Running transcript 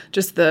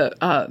just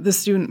the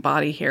student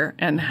body here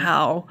and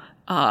how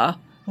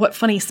what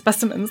funny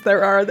specimens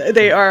there are.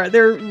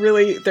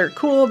 They're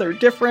cool. They're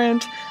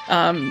different.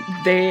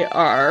 They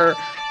are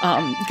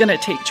going to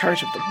take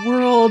charge of the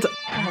world.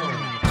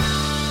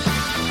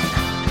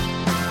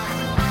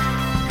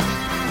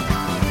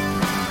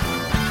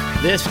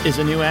 This is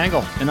A New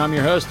Angle, and I'm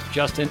your host,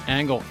 Justin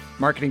Angle,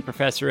 marketing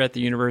professor at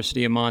the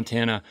University of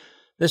Montana.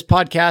 This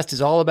podcast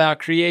is all about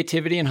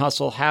creativity and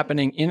hustle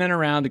happening in and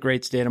around the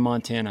great state of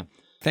Montana.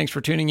 Thanks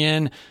for tuning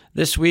in.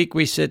 This week,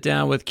 we sit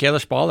down with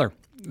Keila Szpaller,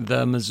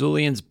 the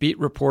Missoulian's beat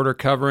reporter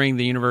covering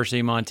the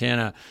University of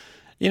Montana.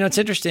 You know, it's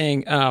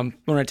interesting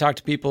when I talk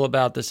to people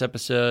about this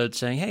episode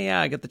saying, hey,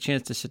 yeah, I got the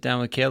chance to sit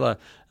down with Keila.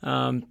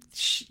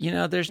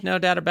 There's no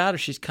doubt about it.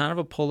 She's kind of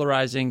a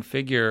polarizing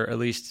figure, at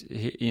least,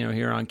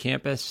 here on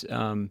campus.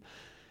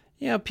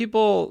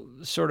 People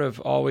sort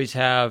of always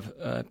have,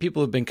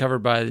 people who've been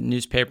covered by the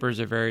newspapers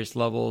at various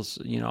levels,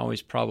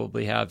 always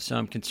probably have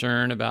some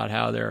concern about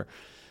how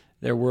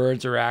their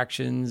words or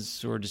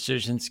actions or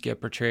decisions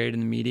get portrayed in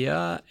the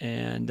media.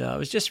 And it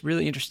was just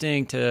really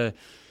interesting to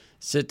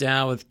sit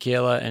down with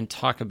Keila and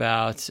talk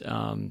about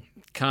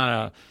kind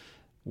of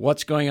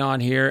what's going on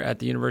here at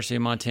the University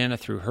of Montana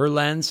through her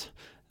lens.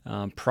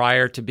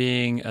 Prior to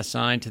being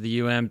assigned to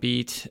the UM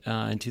beat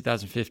in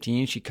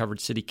 2015, she covered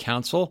city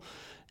council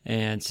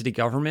and city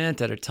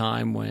government at a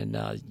time when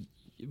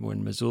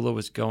Missoula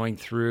was going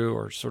through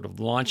or sort of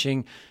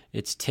launching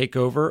its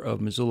takeover of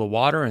Missoula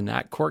Water in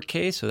that court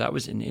case. So that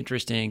was an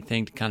interesting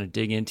thing to kind of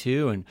dig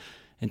into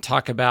and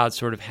talk about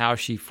sort of how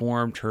she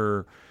formed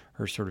her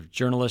sort of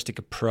journalistic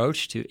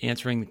approach to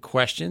answering the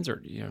questions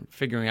or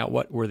figuring out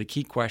what were the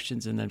key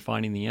questions and then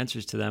finding the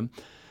answers to them.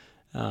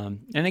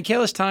 And in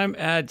Keila's time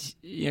at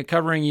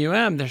covering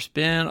UM, there's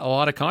been a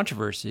lot of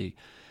controversy.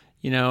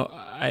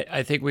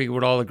 I think we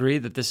would all agree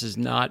that this is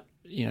not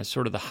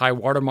sort of the high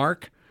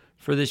watermark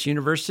for this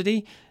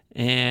university,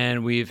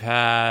 and we've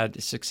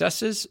had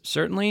successes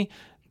certainly,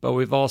 but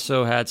we've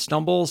also had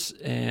stumbles,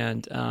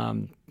 and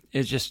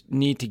it's just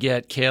neat to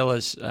get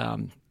Keila's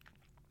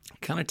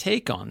kind of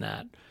take on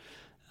that.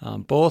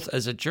 Both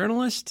as a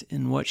journalist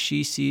in what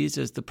she sees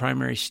as the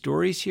primary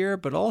stories here,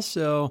 but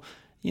also,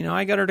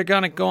 I got her to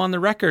kind of go on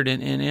the record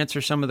and answer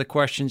some of the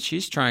questions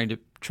she's trying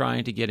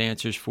to get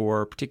answers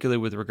for, particularly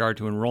with regard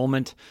to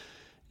enrollment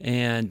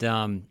and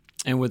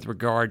with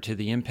regard to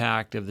the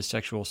impact of the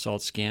sexual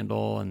assault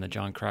scandal and the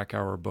John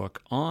Krakauer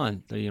book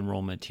on the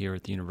enrollment here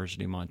at the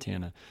University of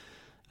Montana.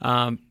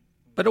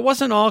 But it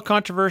wasn't all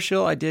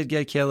controversial. I did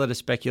get Keila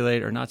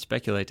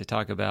to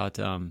talk about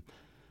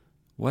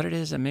what it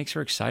is that makes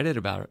her excited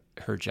about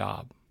her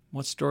job,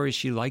 what stories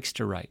she likes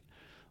to write,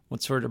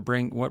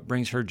 what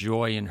brings her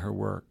joy in her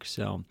work.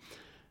 So,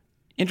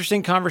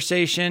 interesting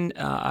conversation.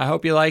 I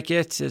hope you like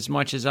it as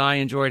much as I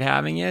enjoyed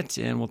having it,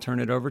 and we'll turn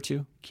it over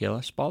to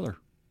Keila Szpaller.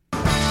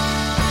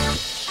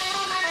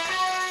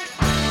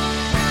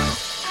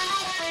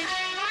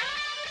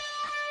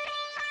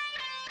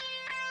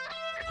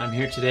 I'm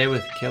here today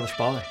with Keila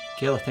Szpaller.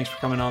 Keila, thanks for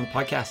coming on the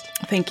podcast.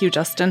 Thank you,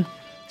 Justin.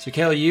 So,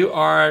 Keila, you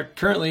are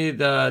currently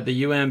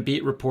the UM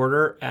beat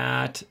reporter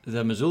at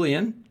the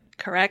Missoulian.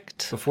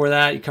 Correct. Before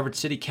that, you covered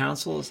city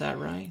council, is that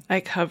right?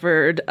 I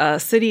covered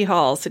city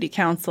hall, city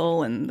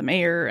council, and the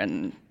mayor,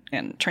 and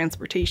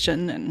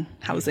transportation and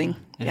housing.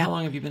 And how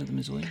long have you been at the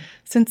Missoulian?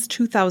 Since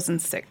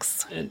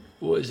 2006. And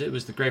was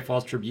the Great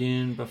Falls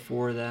Tribune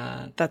before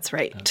that? That's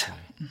right. Okay.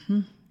 Mm-hmm.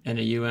 And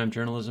a UM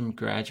journalism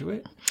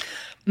graduate?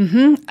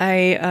 Mm-hmm.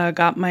 I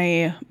got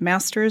my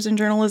master's in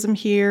journalism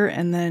here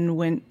and then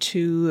went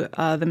to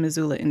the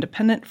Missoula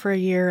Independent for a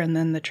year and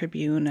then the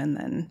Tribune and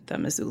then the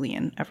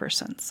Missoulian ever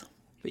since.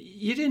 But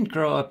you didn't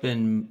grow up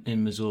in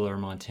Missoula or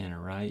Montana,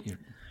 right?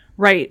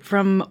 Right,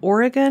 from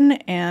Oregon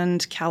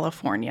and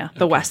California.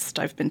 The West,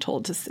 I've been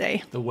told to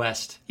say. The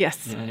West.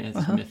 Yes. Yeah, it's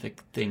a mythic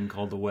thing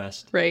called the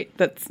West. Right,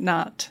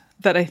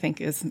 that I think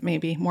is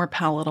maybe more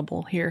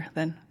palatable here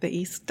than the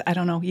East. I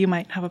don't know, you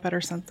might have a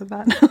better sense of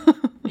that.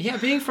 Yeah,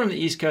 being from the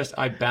East Coast,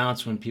 I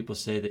bounce when people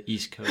say the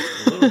East Coast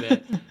a little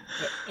bit.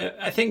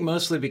 I think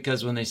mostly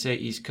because when they say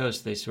East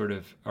Coast, they sort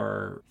of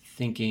are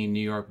thinking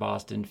New York,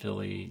 Boston,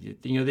 Philly,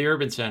 the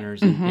urban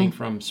centers. And being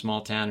from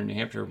small town in New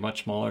Hampshire,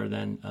 much smaller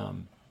than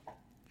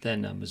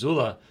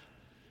Missoula,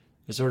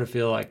 I sort of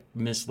feel like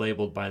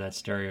mislabeled by that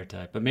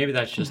stereotype. But maybe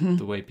that's just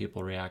the way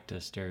people react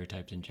to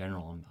stereotypes in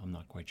general. I'm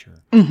not quite sure,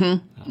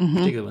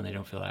 particularly when they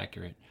don't feel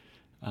accurate.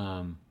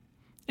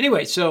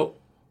 Anyway, so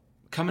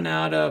coming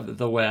out of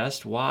the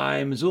West,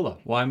 why Missoula?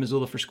 Why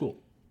Missoula for school?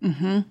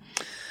 Mm-hmm.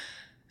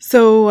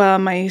 So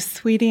my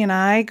sweetie and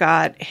I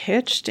got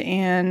hitched,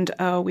 and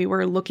we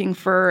were looking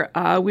for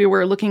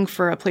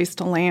a place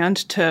to land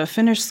to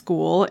finish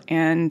school,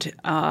 and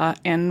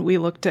we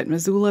looked at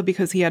Missoula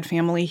because he had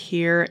family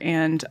here,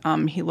 and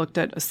he looked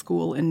at a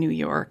school in New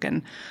York,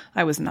 and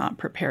I was not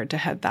prepared to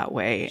head that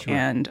way. Sure.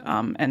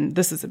 And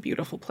this is a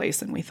beautiful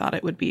place, and we thought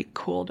it would be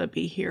cool to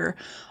be here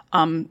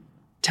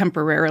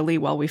temporarily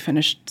while we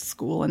finished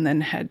school and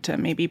then head to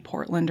maybe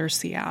Portland or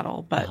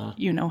Seattle. But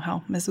you know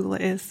how Missoula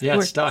is. Yeah,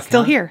 We're it's stuck,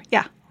 still huh? here.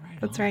 Yeah, Right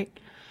that's on. right.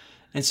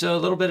 And so a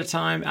little bit of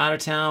time out of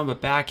town,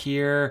 but back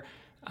here,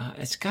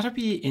 it's got to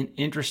be an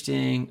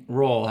interesting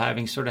role,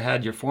 having sort of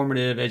had your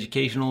formative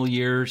educational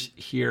years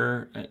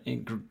here,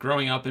 and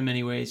growing up in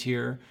many ways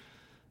here,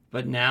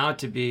 but now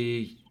to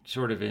be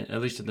sort of,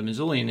 at least at the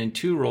Missoulian, in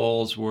two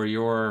roles where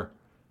you're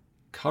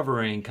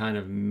covering kind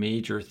of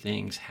major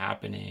things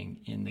happening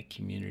in the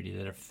community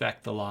that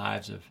affect the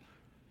lives of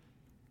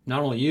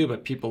not only you,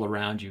 but people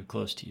around you,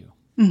 close to you.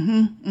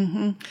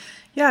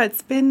 Yeah,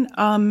 it's been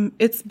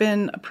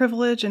a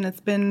privilege, and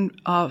it's been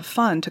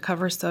fun to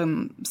cover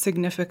some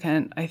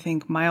significant, I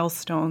think,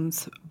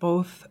 milestones,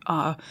 both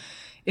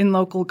in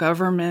local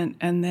government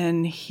and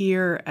then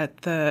here at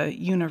the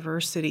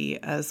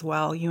university as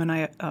well. You and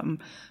I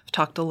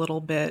talked a little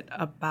bit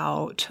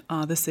about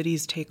the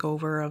city's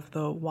takeover of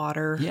the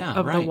water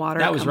the water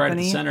that was company. Right at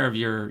the center of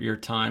your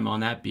time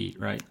on that beat,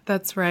 right?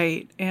 That's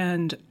right,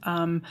 and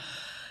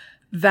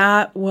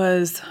that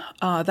was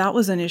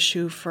an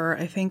issue for,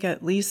 I think,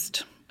 at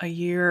least a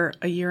year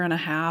and a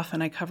half,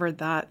 and I covered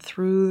that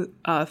through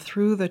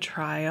the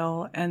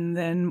trial, and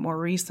then more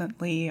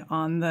recently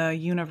on the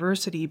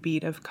university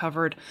beat, I've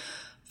covered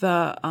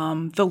the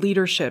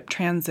leadership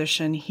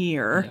transition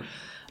here. Yeah.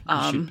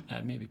 You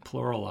should maybe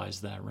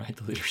pluralize that, right?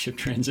 The leadership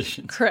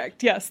transitions.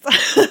 Correct. Yes.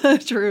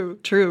 True.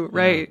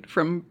 Right. Yeah.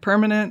 From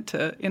permanent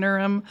to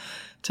interim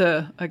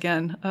to,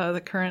 again,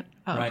 the current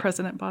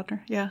President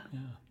Bodnar. Yeah.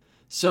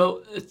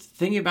 So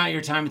thinking about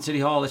your time at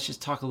City Hall, let's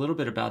just talk a little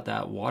bit about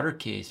that water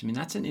case. I mean,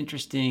 that's an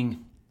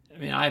interesting. I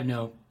mean, I have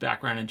no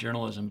background in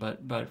journalism,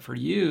 but for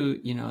you,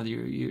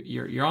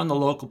 you're on the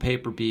local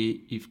paper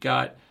beat. You've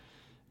got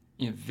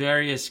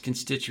various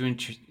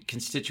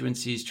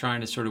constituencies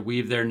trying to sort of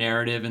weave their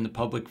narrative in the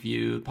public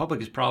view. The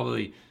public is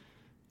probably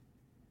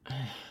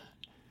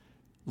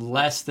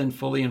less than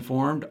fully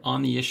informed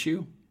on the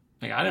issue.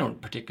 Like, I don't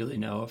particularly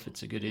know if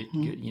it's a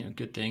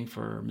good thing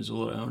for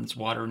Missoula to own its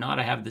water or not.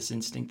 I have this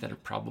instinct that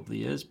it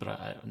probably is, but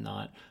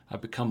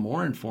I've become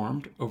more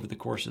informed over the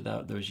course of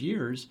those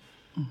years.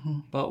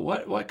 But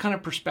what kind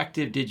of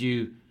perspective did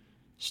you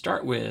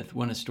start with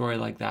when a story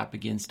like that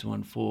begins to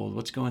unfold?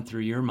 What's going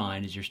through your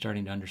mind as you're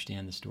starting to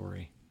understand the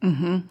story?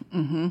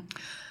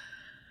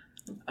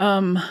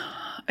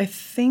 I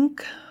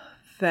think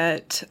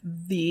that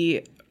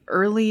the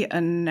early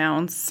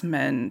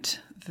announcement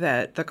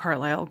that the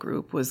Carlyle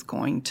Group was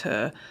going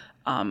to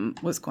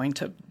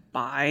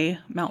buy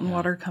Mountain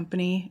Water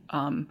Company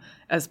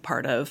as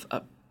part of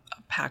a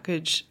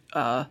package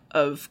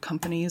of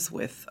companies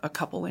with a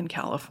couple in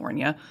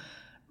California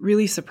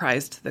really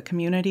surprised the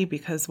community,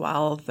 because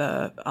while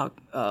the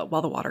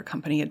water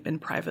company had been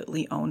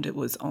privately owned, it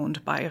was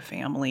owned by a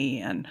family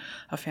and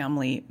a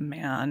family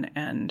man.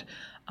 And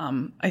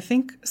I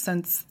think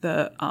since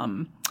the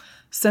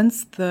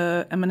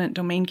eminent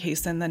domain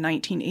case in the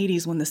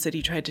 1980s, when the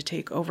city tried to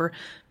take over,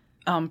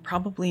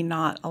 probably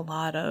not a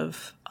lot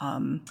of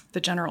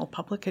the general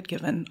public had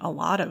given a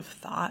lot of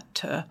thought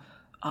to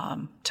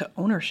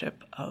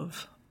ownership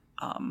of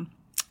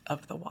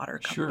the water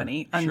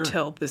company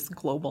until this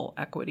global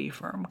equity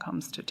firm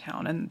comes to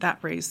town, and that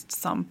raised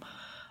some,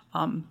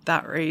 I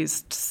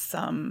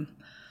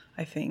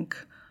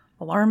think,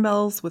 alarm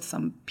bells with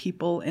some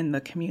people in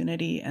the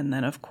community, and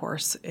then of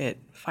course it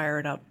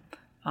fired up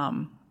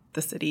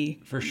the city.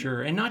 For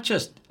sure, and not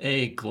just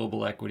a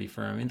global equity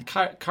firm. I mean,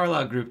 the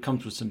Carlyle Group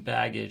comes with some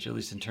baggage, at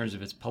least in terms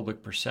of its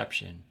public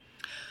perception.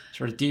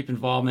 Sort of deep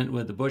involvement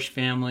with the Bush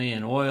family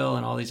and oil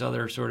and all these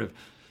other sort of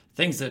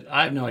things that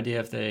I have no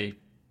idea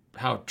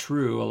how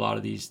true a lot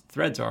of these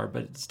threads are,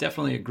 but it's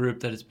definitely a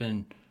group that has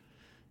been,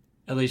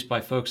 at least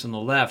by folks on the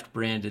left,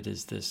 branded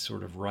as this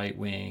sort of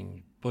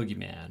right-wing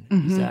boogeyman.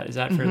 Is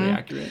that fairly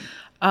accurate?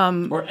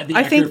 Or the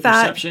accurate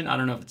perception? I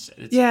don't know if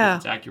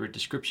it's accurate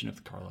description of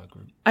the Carlyle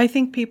Group. I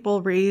think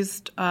people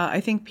raised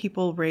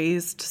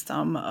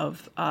some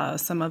of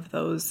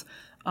those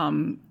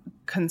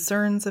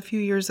concerns a few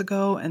years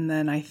ago, and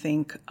then I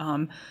think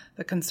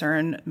the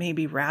concern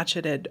maybe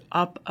ratcheted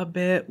up a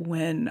bit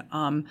when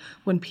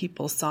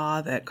people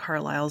saw that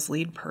Carlyle's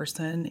lead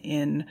person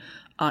in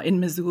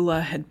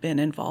Missoula had been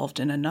involved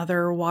in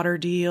another water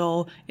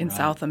deal in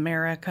South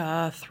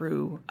America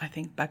through, I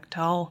think,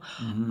 Bechtel.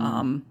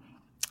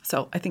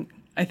 So I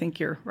think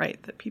you're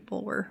right that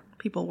people were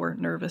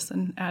nervous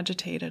and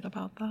agitated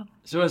about that.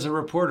 So as a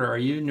reporter, are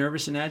you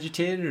nervous and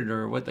agitated,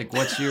 or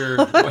what's your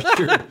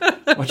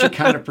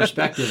kind of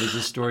perspective as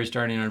this story is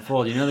starting to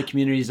unfold? The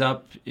community's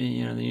up,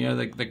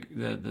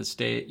 the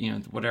state,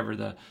 whatever,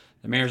 the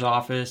mayor's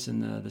office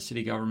and the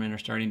city government are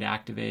starting to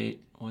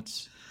activate.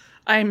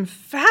 I'm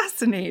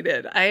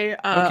fascinated.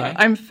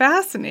 I'm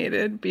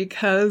fascinated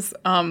because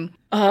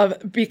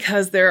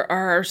there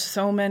are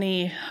so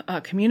many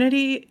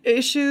community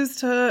issues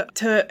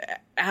to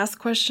ask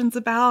questions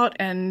about,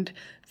 and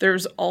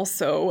there's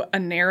also a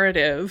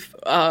narrative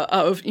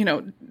of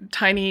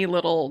tiny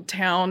little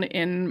town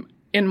in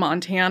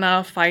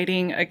Montana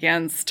fighting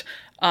against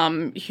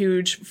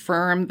huge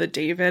firm, the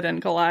David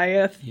and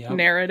Goliath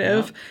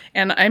narrative,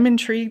 and I'm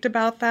intrigued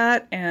about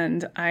that,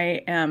 and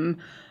I am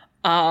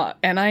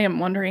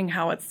wondering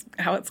how it's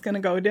going to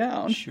go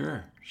down.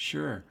 Sure.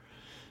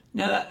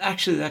 Now,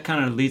 that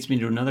kind of leads me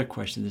to another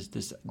question,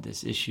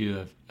 this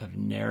issue of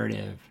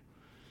narrative.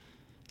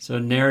 So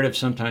narrative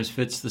sometimes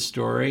fits the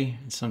story,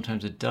 and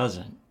sometimes it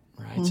doesn't,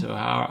 right? Mm-hmm. So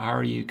how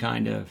are you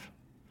kind of,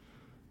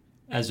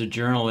 as a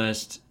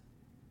journalist,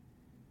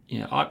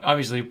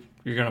 obviously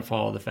you're going to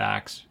follow the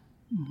facts,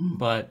 mm-hmm.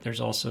 but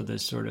there's also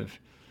this sort of,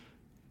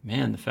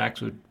 man, the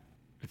facts would,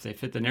 if they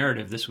fit the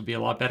narrative, this would be a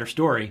lot better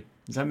story.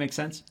 Does that make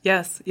sense?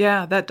 Yes.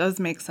 Yeah, that does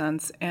make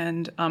sense.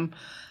 And I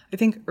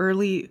think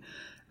early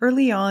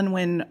on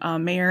when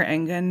Mayor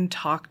Engen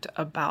talked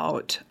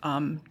about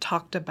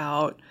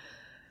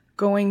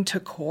going to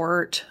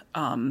court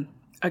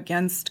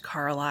against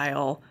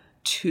Carlisle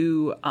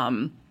to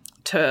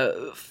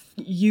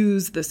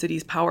use the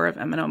city's power of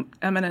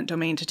eminent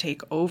domain to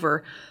take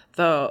over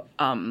the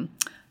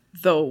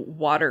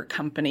water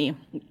company.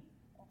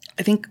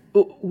 I think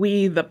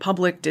we, the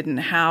public, didn't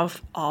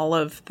have all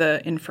of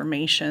the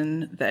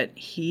information that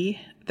he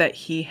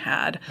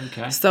had.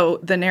 Okay. So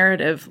the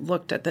narrative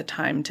looked at the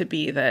time to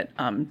be that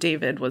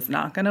David was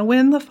not going to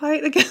win the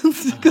fight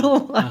against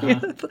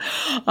Goliath.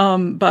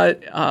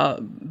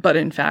 But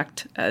in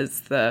fact,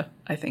 as the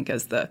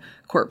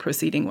court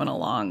proceeding went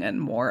along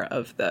and more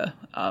of the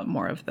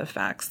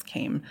facts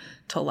came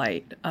to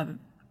light,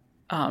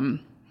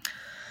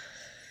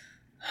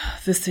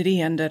 the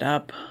city ended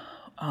up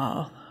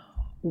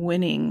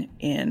winning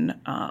in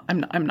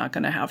I'm not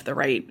going to have the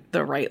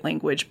right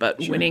language,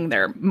 but sure. Winning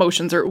their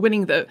motions, or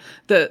winning the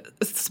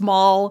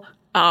small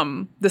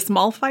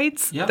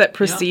fights that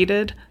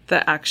preceded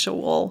the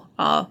actual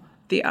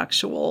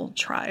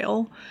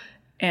trial,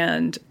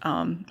 and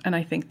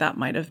I think that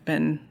might have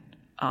been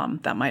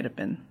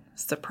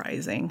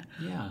surprising.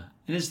 Yeah,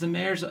 and is the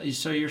mayor's?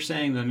 So you're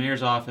saying the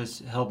mayor's office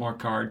held more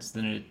cards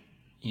than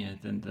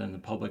than the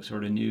public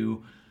sort of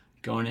knew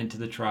going into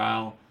the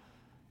trial.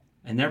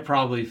 And they're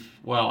probably,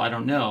 well, I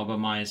don't know, but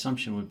my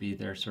assumption would be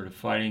they're sort of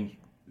fighting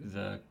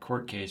the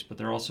court case, but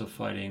they're also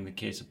fighting the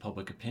case of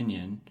public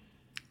opinion.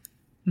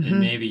 Mm-hmm. And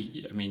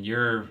maybe,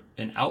 you're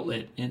an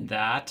outlet in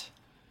that.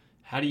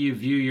 How do you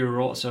view your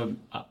role? So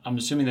I'm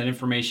assuming that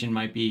information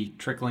might be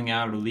trickling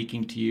out or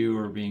leaking to you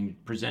or being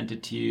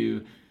presented to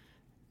you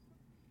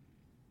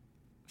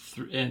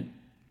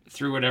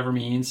through whatever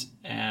means.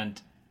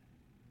 And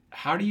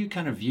how do you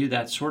kind of view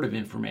that sort of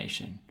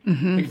information?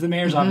 Mm-hmm. Like if the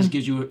mayor's mm-hmm. office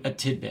gives you a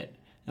tidbit,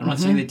 I'm not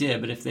saying they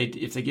did, but if they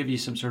give you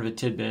some sort of a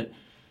tidbit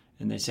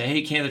and they say, hey,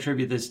 you can't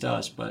attribute this to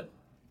us, but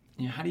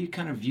how do you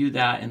kind of view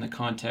that in the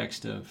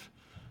context of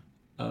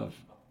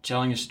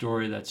telling a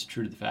story that's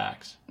true to the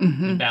facts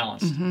mm-hmm. and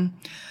balanced?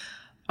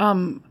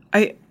 Mm-hmm.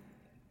 I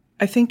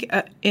think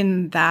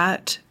in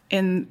that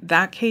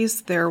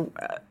case, there,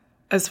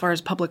 as far as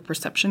public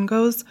perception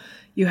goes,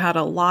 you had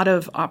a lot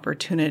of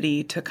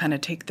opportunity to kind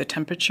of take the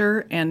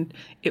temperature, and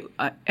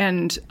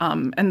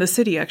the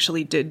city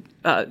actually did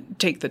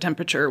take the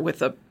temperature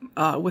with a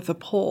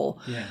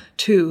poll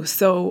too.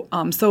 So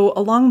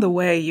along the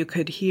way, you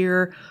could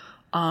hear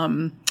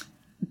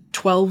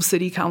 12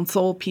 city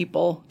council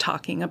people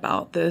talking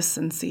about this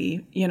and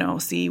see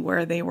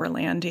where they were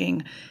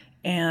landing,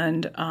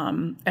 and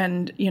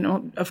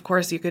of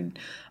course you could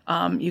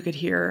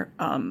hear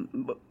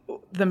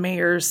the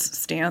mayor's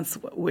stance,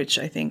 which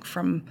I think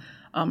from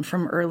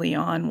early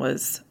on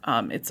was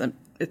it's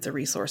a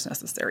resource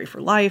necessary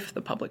for life.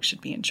 The public should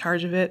be in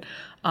charge of it.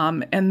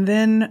 And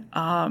then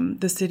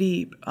the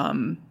city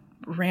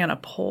ran a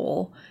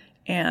poll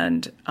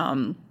and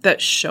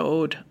that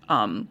showed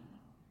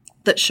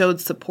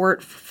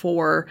support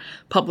for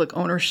public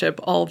ownership.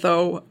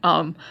 Although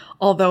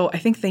I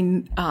think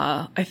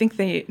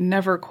they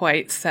never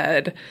quite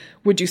said,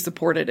 would you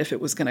support it if it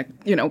was going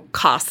to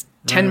cost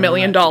 $10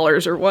 million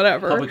or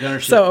whatever. Public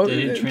ownership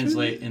didn't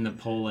translate in the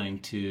polling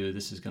to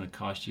this is going to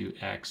cost you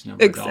X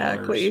number of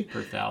dollars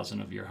per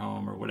thousand of your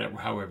home or whatever,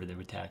 however they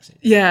would tax it.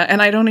 Yeah,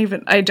 and I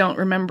don't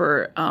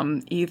remember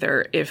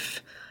either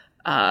if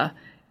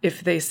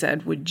they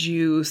said, would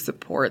you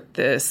support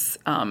this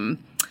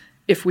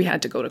if we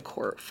had to go to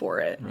court for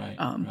it. Right,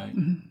 right.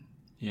 Mm-hmm.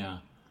 Yeah.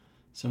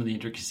 Some of the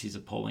intricacies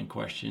of polling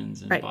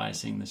questions and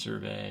biasing the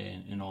survey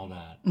and all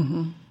that.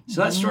 Mm-hmm.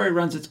 So that story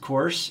runs its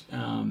course.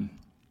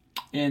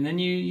 And then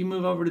you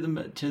move over to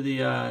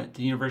the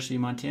University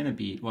of Montana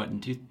beat. What, in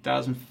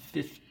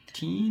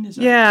 2015? Is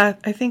that? Yeah,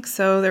 I think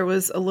so. There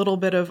was a little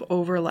bit of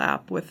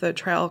overlap with the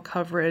trial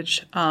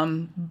coverage,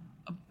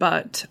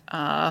 but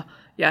I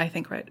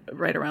think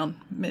right around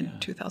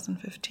mid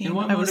 2015. And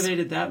what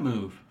motivated that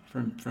move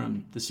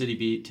from the city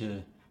beat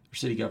or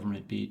city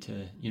government beat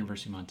to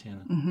University of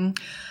Montana? Mm-hmm.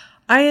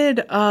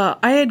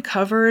 I had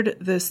covered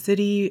the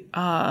city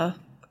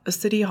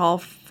hall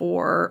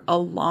for a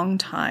long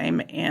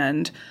time,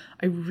 and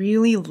I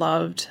really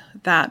loved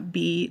that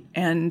beat.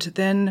 And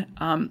then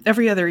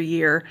every other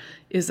year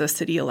is a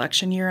city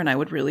election year, and I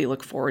would really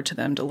look forward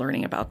to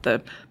learning about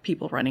the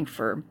people running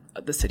for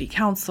the city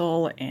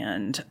council,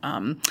 and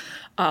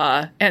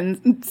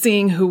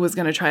seeing who was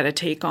going to try to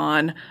take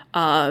on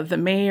the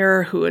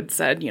mayor, who had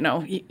said,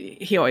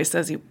 he always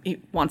says he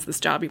wants this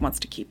job, he wants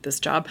to keep this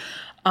job,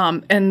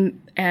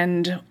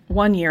 and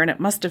one year, and it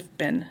must have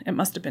been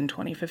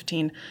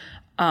 2015.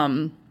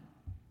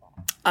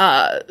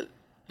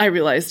 I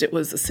realized it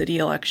was a city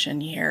election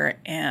year,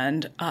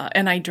 and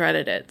I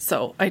dreaded it.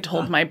 So I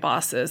told my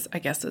bosses, I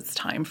guess it's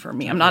time for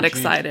me. I'm not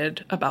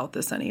excited about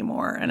this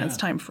anymore, and it's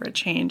time for a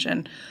change.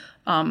 And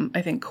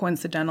I think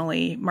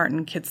coincidentally,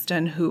 Martin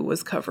Kidston, who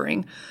was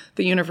covering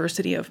the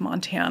University of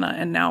Montana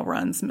and now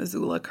runs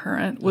Missoula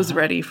Current, was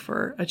ready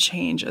for a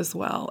change as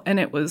well. And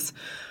it was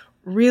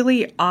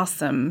really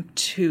awesome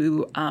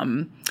to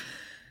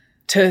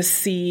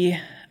see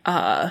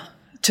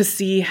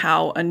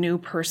how a new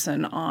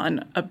person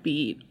on a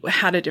beat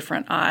had a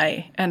different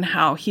eye, and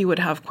how he would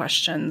have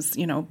questions,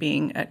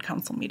 being at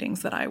council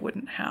meetings that I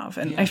wouldn't have.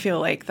 And I feel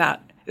like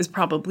that is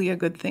probably a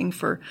good thing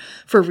for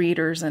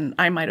readers. And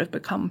I might have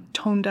become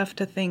tone deaf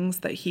to things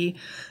that he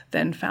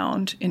then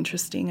found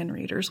interesting and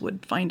readers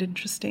would find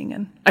interesting.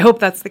 And I hope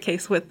that's the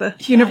case with the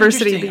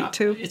university beat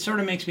too. It sort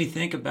of makes me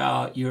think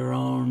about your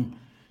own,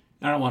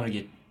 I don't want to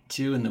get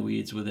too in the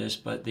weeds with this,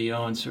 but your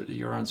own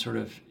sort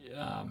of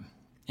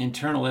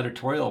internal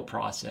editorial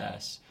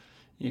process.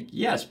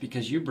 Yes,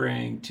 because you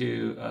bring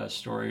to a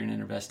story and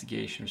an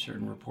investigation a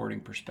certain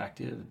reporting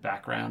perspective,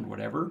 background,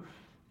 whatever,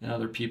 and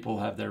other people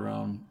have their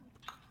own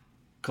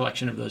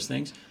collection of those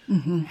things.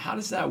 Mm-hmm. How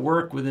does that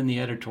work within the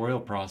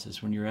editorial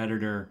process when your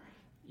editor,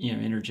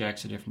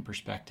 interjects a different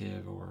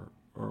perspective or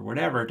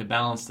whatever to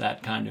balance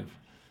that kind of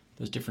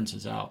those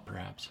differences out,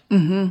 perhaps?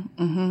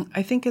 Mm-hmm. Mm-hmm.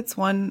 I think it's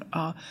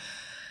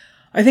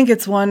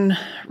one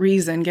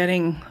reason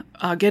getting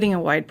a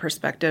wide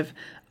perspective,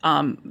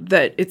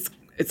 that it's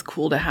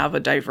cool to have a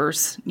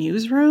diverse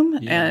newsroom.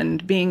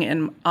 And being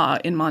in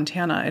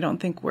Montana, I don't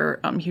think we're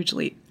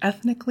hugely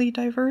ethnically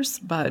diverse,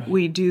 but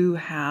we do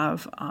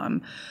have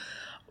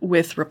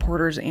with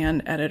reporters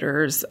and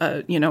editors,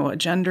 a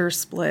gender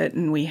split,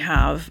 and we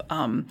have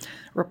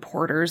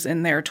reporters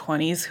in their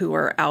 20s who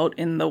are out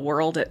in the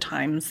world at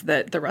times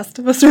that the rest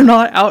of us are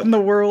not out in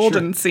the world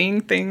and seeing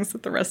things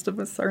that the rest of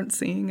us aren't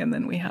seeing. And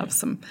then we have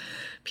some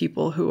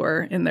people who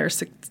are in their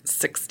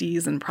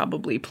 60s and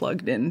probably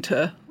plugged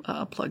into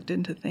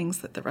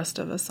things that the rest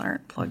of us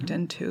aren't plugged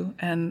into.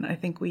 And I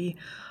think we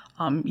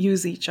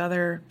use each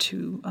other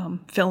to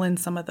fill in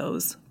some of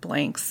those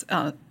blanks.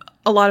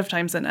 A lot of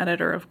times an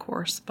editor, of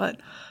course, but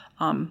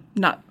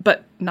not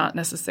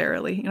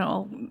necessarily.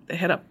 I'll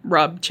hit up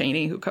Rob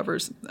Cheney, who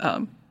covers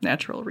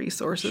natural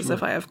resources,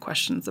 if I have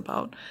questions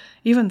about,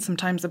 even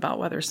sometimes about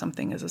whether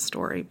something is a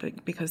story,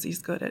 but because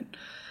he's good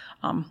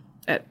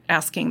at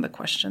asking the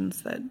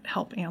questions that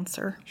help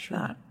answer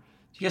that.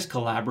 Do you guys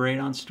collaborate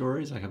on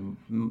stories, like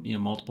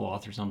multiple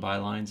authors on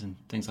bylines and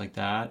things like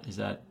that? Is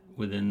that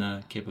within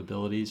the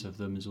capabilities of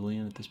the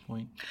Missoulian at this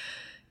point?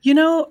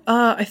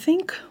 I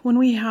think when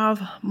we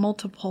have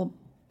multiple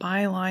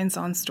bylines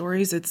on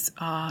stories,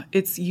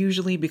 it's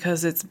usually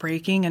because it's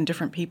breaking and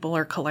different people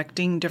are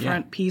collecting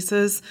different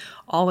pieces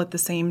all at the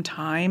same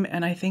time.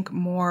 And I think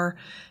more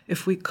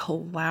if we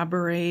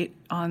collaborate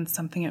on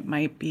something, it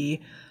might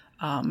be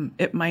a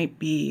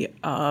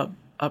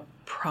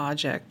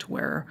project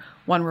where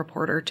one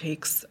reporter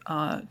takes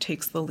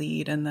the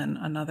lead, and then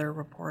another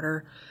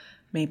reporter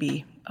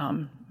maybe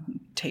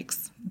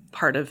takes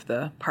part of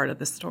the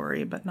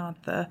story, but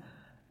not the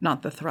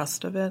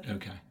thrust of it.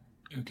 Okay.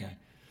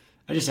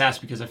 I just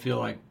asked because I feel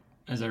like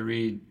as I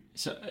read,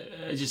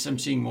 I'm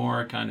seeing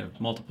more kind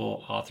of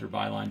multiple author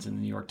bylines in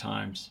the New York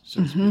Times,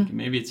 so to speak.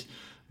 Maybe it's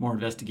more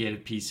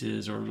investigative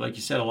pieces, or like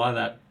you said, a lot of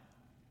that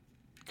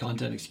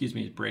content,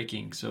 is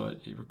breaking, so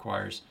it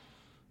requires,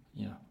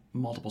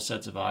 multiple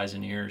sets of eyes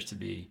and ears to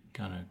be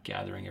kind of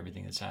gathering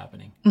everything that's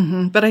happening.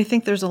 Mm-hmm. But I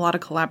think there's a lot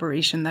of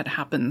collaboration that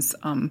happens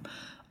in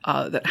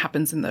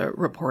the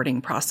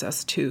reporting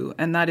process too,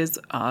 and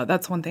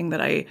that's one thing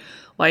that I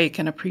like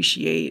and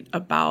appreciate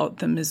about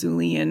the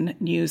Missoulian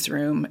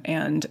newsroom,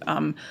 and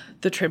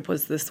the Trib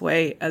was this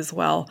way as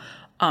well,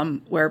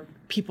 where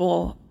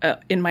people,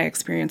 in my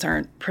experience,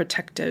 aren't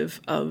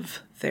protective of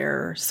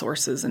their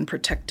sources and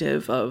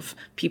protective of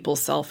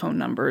people's cell phone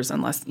numbers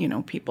unless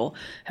people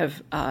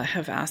have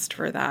asked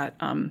for that.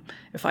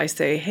 If I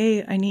say,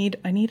 "Hey, I need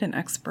an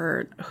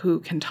expert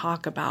who can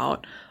talk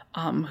about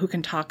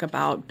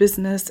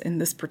business in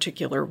this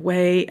particular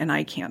way, and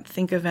I can't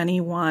think of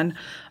anyone,"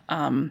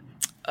 my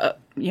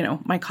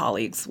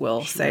colleagues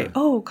will say,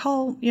 "Oh,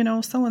 call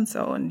so and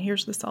so, and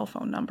here's the cell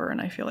phone number." And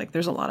I feel like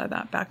there's a lot of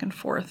that back and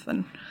forth,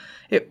 and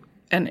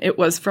it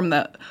was from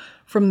the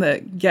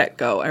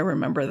get-go. I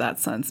remember that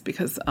sense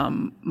because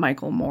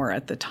Michael Moore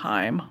at the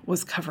time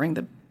was covering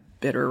the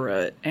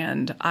Bitterroot,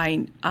 and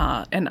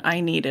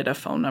I needed a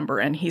phone number,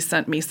 and he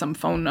sent me some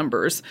phone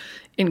numbers,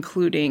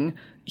 including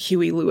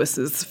Huey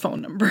Lewis's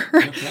phone number.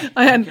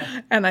 And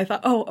I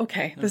thought,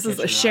 this is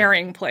a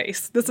sharing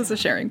place. This is a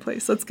sharing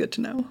place. That's good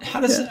to know.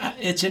 How does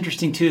it's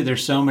interesting too.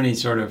 There's so many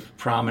sort of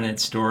prominent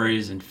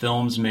stories and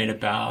films made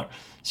about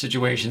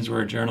situations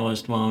where a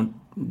journalist won't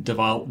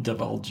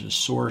divulge a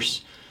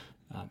source.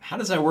 How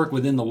does that work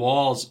within the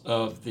walls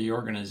of the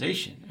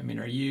organization? I mean,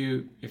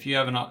 if you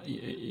have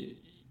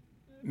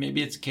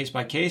maybe it's case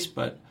by case,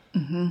 but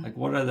like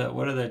what are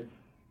the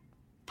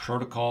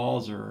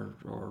protocols or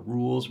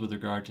rules with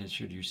regard to,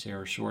 should you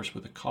share a source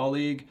with a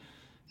colleague,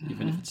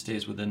 even if it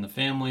stays within the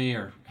family,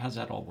 or how's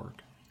that all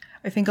work?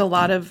 I think a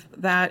lot of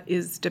that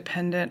is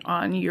dependent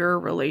on your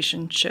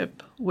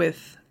relationship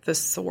with the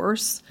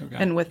source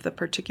and with the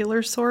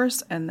particular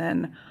source. And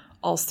then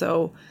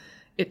also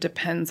it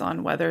depends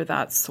on whether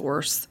that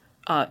source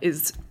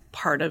is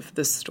part of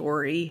the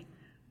story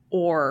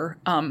or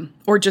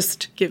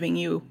just giving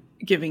you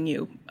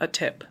a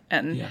tip.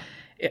 And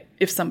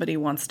if somebody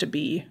wants to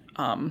be,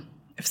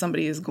 if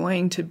somebody is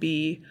going to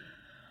be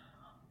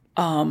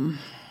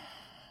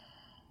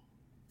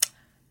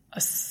a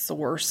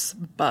source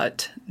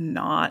but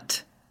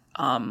not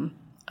an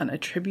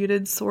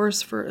attributed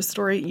source for a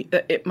story,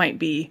 it might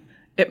be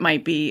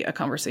a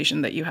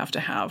conversation that you have to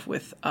have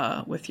with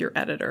your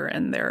editor,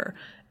 and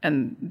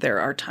there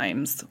are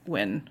times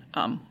when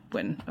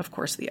of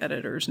course the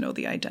editors know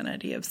the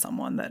identity of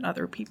someone that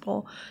other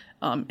people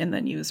in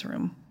the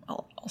newsroom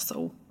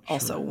also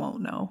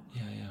won't know.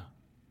 Yeah.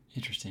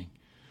 Interesting.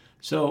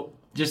 So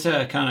just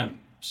to kind of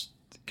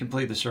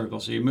complete the circle,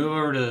 so you move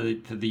over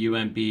to the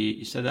UMB.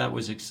 You said that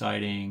was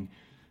exciting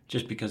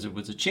just because it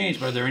was a change.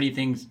 But are there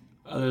anything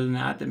other than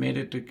that made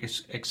it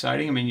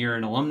exciting? I mean, you're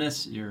an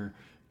alumnus. You're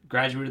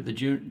graduate of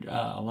the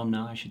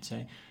alumni, I should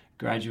say,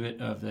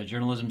 graduate of the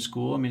journalism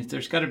school. I mean,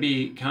 there's got to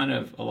be kind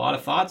of a lot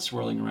of thoughts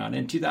swirling around.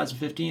 In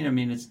 2015, I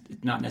mean, it's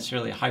not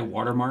necessarily a high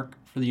watermark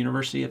for the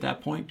university at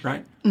that point,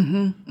 right?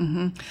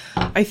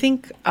 I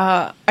think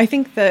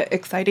the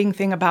exciting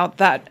thing about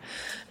that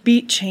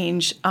beat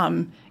change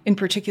in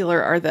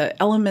particular are the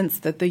elements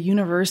that the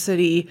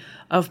University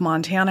of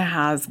Montana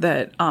has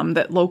that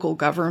local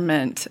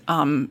government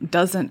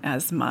doesn't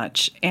as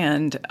much.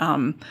 And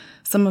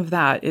some of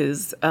that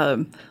is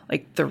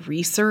like the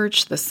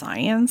research, the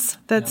science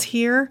that's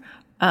here.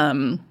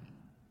 I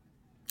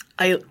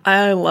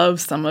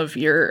love some of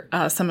your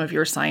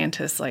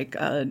scientists, like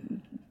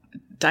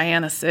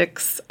Diana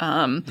Six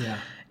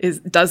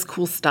does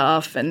cool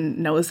stuff and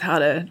knows how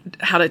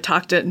to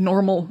talk to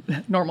normal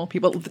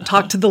people,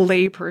 talk to the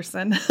lay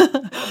person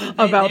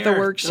about the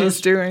work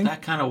she's doing.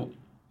 That kind of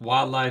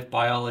wildlife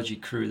biology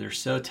crew, they're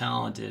so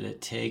talented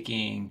at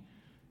taking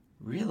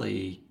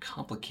really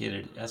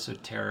complicated,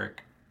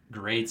 esoteric,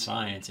 great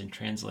science and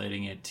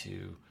translating it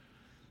to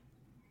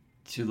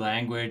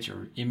language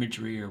or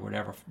imagery or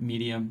whatever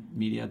media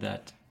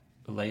that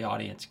the lay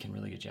audience can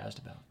really get jazzed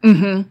about.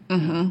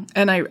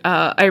 And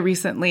I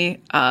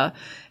recently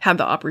had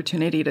the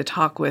opportunity to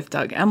talk with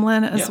Doug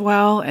Emlin as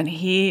well, and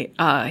he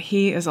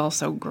is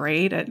also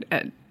great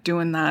at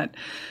doing that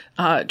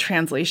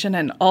translation,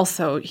 and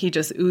also he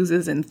just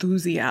oozes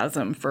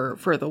enthusiasm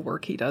for the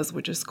work he does,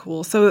 which is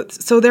cool. So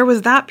there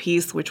was that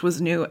piece which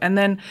was new, and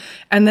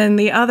then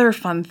the other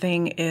fun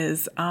thing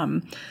is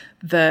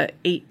the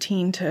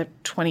 18 to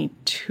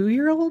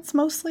 22-year-olds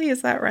mostly,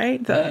 is that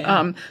right?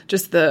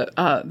 Just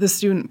the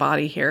student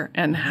body here,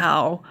 and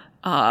how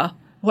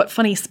what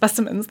funny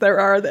specimens there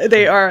are.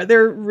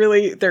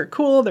 They're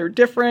cool. They're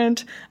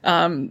different.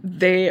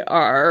 They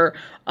are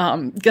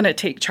gonna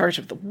take charge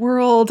of the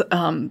world.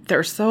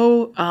 They're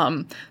so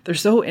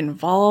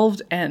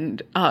involved,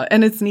 and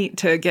it's neat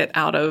to get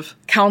out of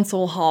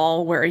council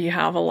hall where you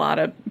have a lot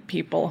of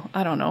people,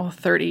 I don't know,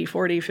 30,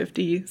 40,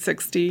 50,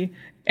 60,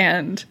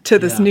 and to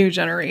this new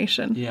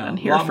generation and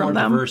hear from them. A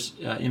lot more diverse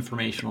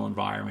informational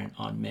environment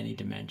on many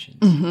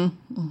dimensions.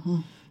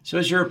 So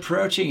as you're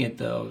approaching it,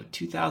 though,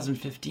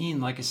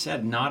 2015, like I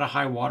said, not a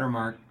high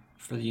watermark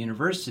for the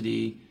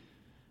university.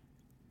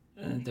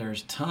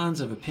 There's tons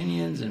of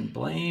opinions and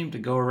blame to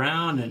go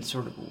around, and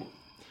sort of,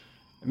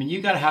 I mean, you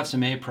got to have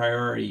some a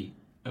priori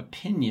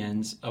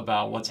opinions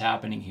about what's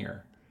happening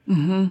here.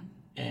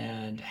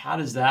 And how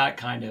does that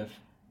kind of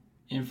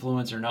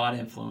influence or not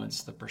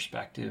influence the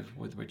perspective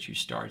with which you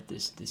start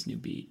this new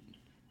beat?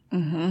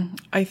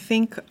 I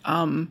think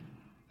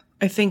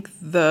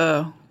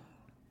the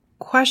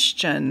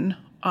question,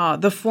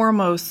 the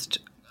foremost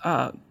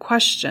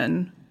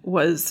question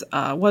was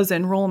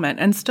enrollment,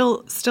 and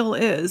still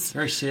is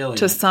very salient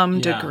to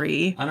some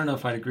degree. I don't know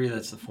if I'd agree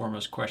that's the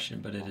foremost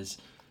question, but it is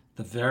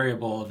the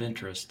variable of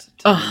interest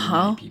to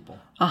many people.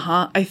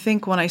 I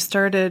think when I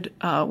started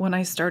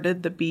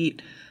the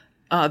beat,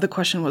 the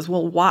question was,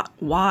 well,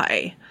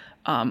 why?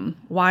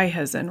 Why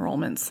has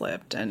enrollment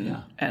slipped,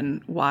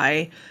 and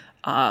why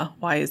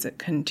is it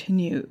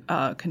continued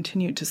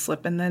to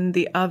slip? And then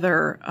the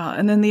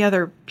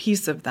other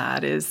piece of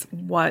that is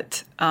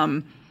what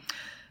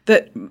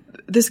that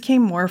this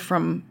came more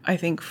from, I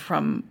think,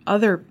 from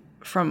other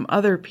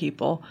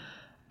people,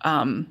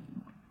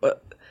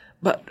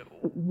 but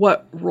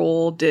what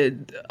role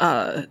did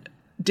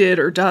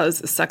or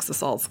does a sex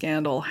assault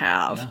scandal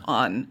have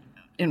on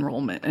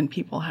enrollment? And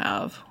people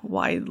have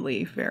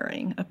widely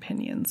varying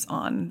opinions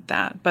on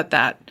that, but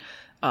that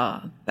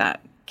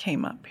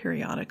came up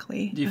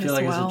periodically. Do you feel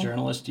like as a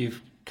journalist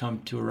you've come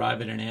to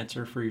arrive at an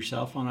answer for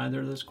yourself on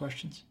either of those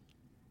questions?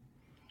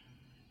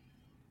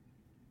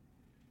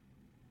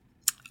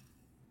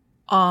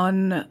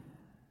 On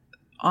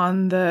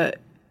the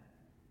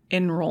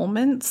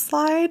enrollment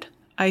slide,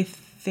 I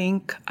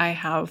think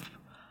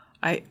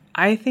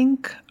I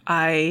think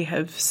I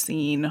have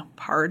seen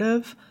part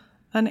of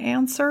an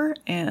answer,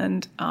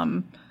 and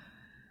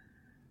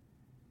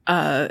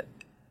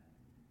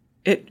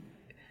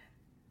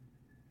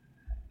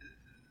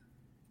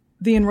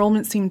the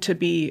enrollment seemed to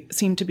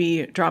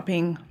be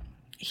dropping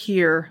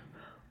here,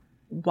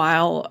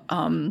 while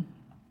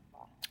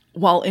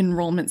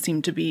enrollment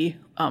seemed to be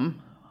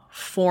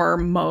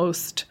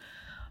foremost,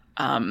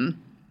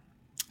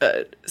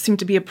 seemed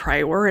to be a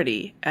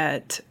priority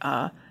at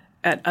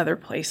other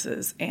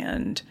places.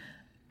 And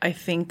I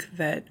think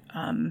that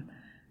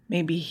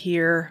maybe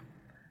here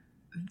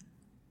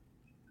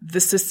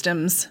the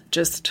systems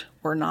just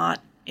were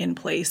not in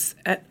place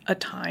at a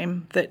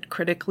time that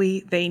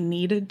critically they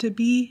needed to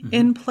be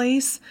in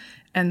place.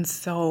 And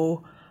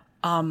so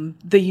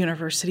the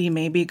university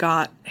maybe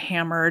got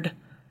hammered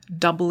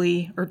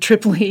doubly or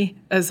triply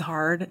as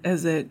hard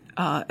as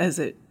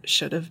it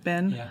should have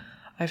been. Yeah.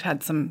 I've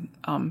had some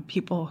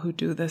people who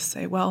do this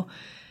say, well,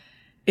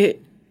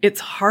 it's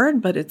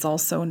hard, but it's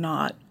also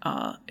not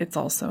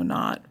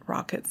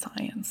rocket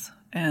science.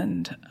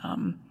 And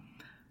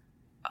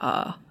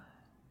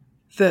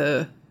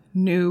the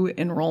new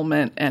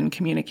enrollment and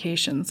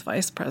communications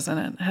vice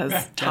president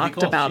has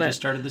talked about it. She just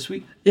started this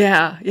week.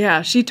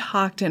 Yeah. She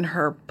talked in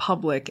her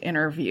public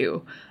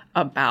interview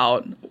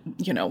about,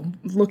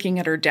 looking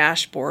at her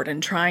dashboard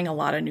and trying a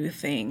lot of new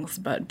things,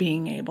 but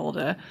being able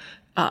to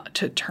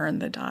turn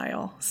the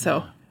dial.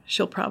 So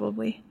she'll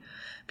probably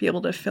be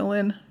able to fill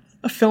in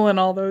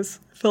all those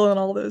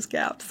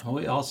gaps.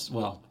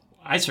 Well,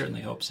 I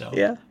certainly hope so.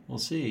 Yeah. We'll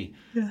see.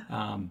 Yeah.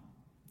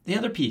 The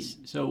other piece.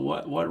 So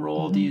what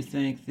role do you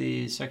think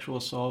the sexual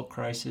assault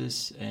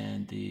crisis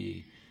and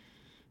the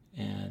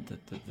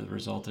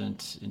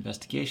resultant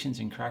investigations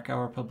in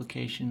Krakauer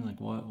publication, like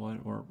what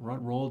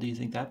role do you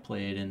think that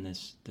played in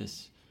this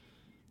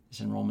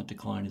enrollment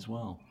decline as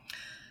well?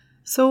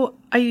 So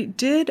I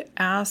did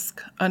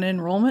ask an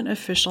enrollment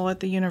official at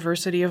the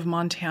University of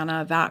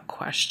Montana that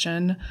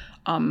question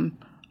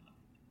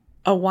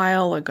a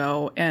while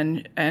ago,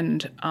 and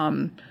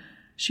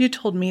she had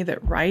told me that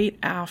right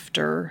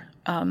after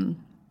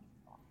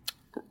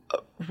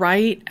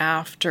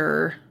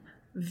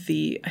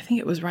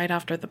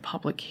the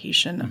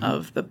publication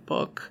of the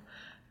book,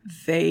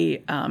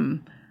 they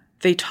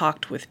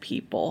talked with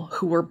people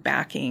who were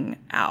backing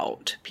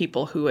out,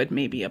 people who had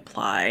maybe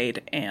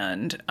applied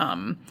and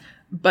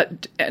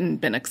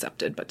been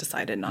accepted but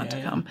decided not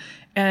to come.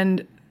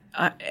 And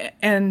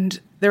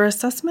their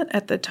assessment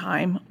at the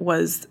time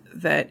was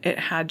that it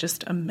had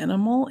just a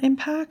minimal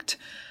impact.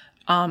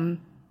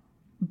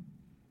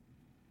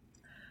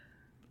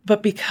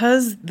 But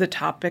because the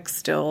topic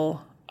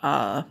still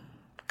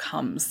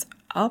comes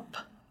up,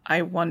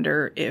 I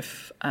wonder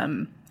if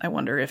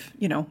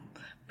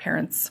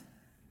parents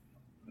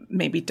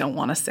maybe don't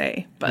want to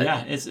say, but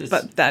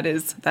but that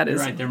is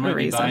right. There might be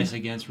reason. bias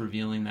against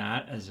revealing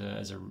that as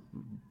a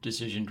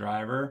decision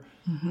driver.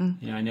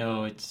 I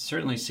know it's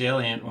certainly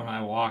salient when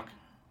I walk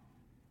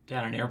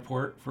down an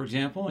airport, for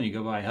example, and you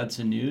go by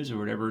Hudson News or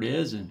whatever it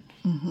is, and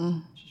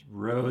just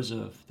rows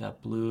of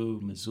that blue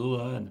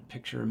Missoula and the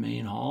picture of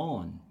Main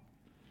Hall,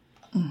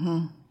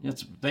 and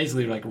it's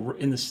basically like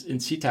in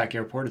SeaTac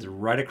Airport, it's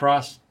right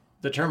across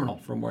the terminal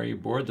from where you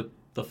board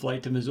the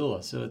flight to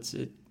Missoula. So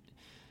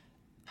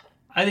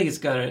I think it's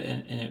got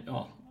I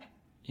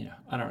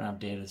don't have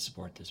data to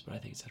support this, but I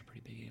think it's had a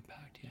pretty big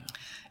impact. Yeah.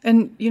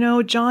 And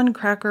John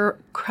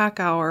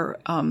Krakauer,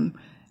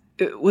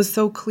 it was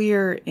so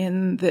clear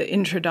in the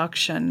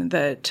introduction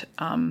that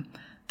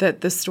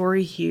the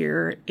story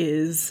here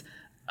is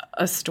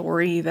a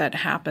story that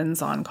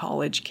happens on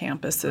college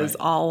campuses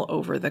all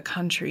over the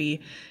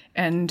country.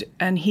 And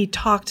he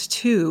talked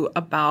too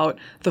about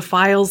the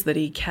files that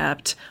he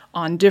kept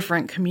on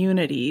different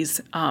communities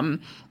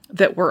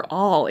that were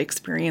all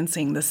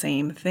experiencing the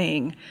same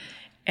thing,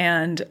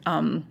 and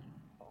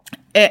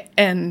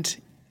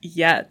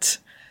yet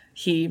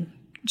he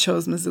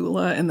chose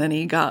Missoula, and then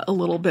he got a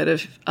little bit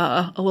of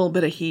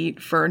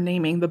heat for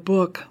naming the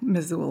book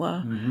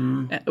Missoula,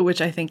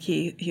 which I think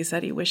he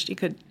said he wished he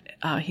could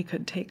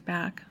take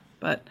back,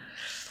 but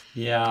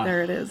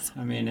there it is.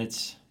 I mean,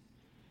 it's.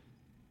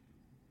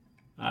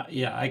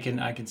 I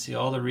can see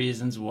all the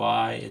reasons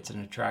why it's an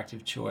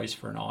attractive choice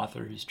for an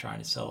author who's trying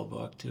to sell a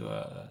book to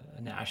a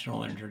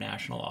national and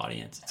international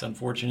audience. It's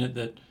unfortunate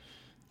that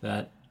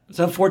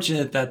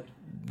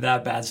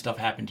bad stuff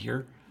happened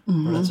here,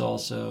 but it's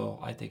also,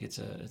 I think it's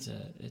a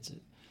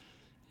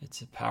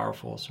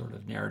powerful sort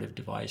of narrative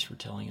device for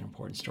telling an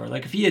important story.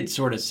 Like if he had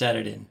sort of said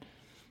it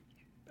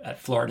at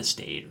Florida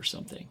State or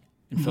something,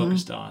 and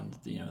focused on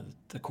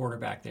the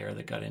quarterback there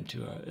that got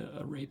into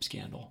a rape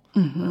scandal,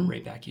 or a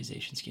rape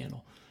accusation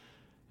scandal.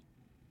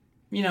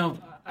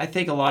 I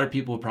think a lot of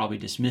people would probably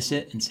dismiss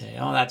it and say,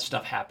 "Oh, that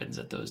stuff happens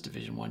at those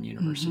Division I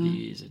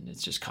universities, and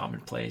it's just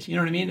commonplace." You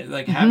know what I mean?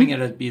 Like having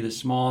it be the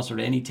small sort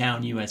of any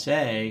town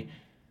USA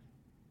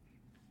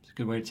is a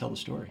good way to tell the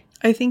story.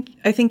 I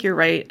think you're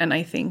right, and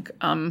I think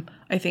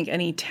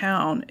any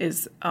town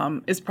is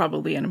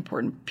probably an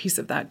important piece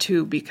of that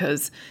too,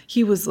 because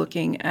he was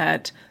looking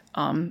at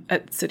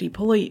city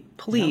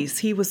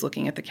police. Yeah. He was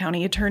looking at the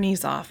county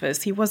attorney's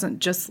office. He wasn't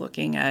just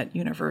looking at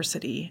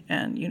university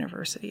and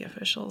university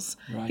officials.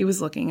 Right. He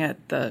was looking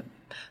at the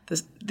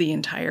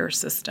entire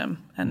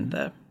system and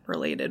the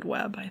related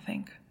web, I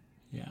think.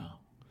 Yeah.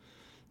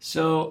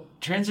 So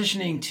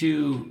transitioning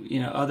to,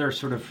 other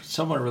sort of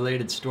somewhat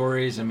related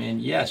stories. I mean,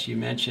 yes, you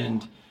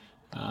mentioned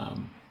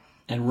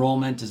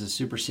enrollment is a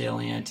super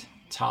salient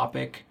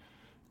topic.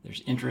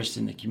 There's interest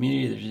in the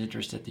community. There's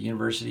interest that the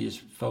university is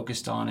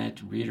focused on it.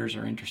 Readers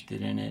are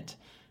interested in it.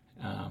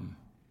 How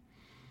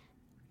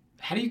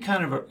do you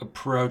kind of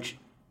approach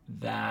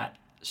that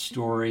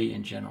story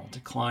in general,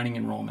 declining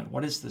enrollment?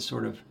 What is the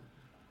sort of,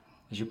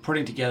 as you're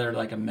putting together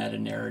like a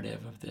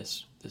meta-narrative of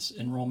this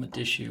enrollment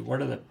issue,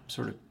 what are the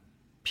sort of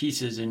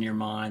pieces in your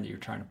mind that you're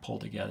trying to pull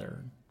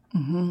together?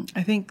 Mm-hmm.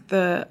 I think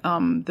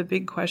the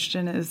big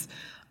question is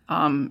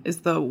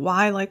the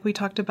why, like we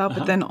talked about,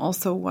 but then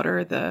also what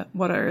are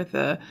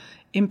the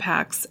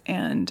impacts,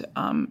 and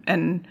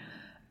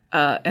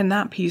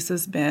that piece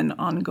has been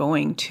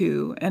ongoing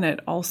too, and it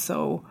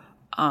also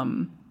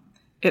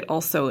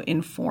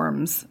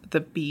informs the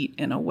beat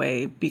in a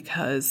way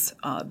because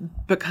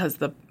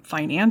the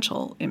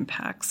financial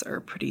impacts are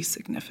pretty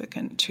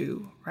significant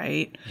too,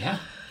 right? Yeah,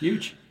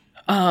 huge.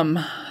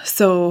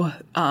 So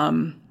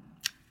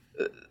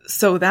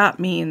that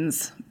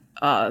means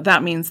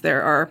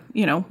there are,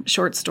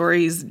 short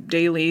stories,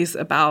 dailies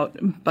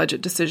about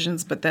budget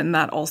decisions, but then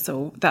that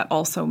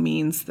also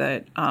means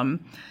that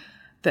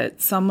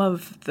that some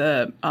of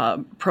the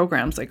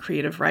programs like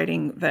creative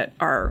writing that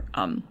are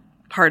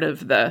part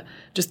of the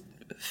just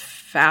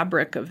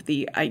fabric of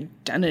the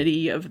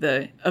identity of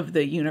the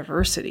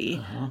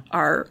university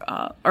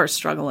are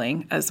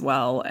struggling as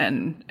well,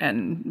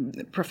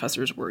 and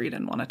professors worried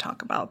and want to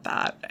talk about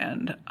that,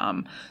 and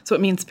so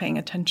it means paying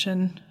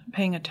attention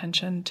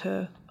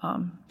to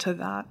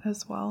that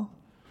as well.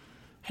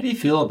 How do you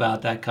feel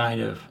about that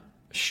kind of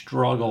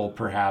struggle?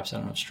 Perhaps I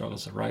don't know if struggle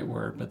is the right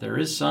word, but there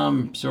is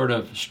some sort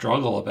of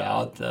struggle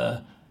about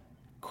the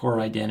core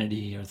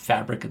identity or the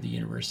fabric of the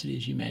university,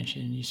 as you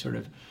mentioned. You sort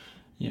of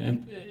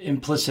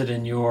implicit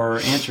in your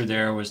answer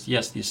there was,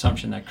 yes, the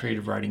assumption that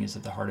creative writing is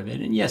at the heart of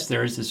it. And yes,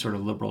 there is this sort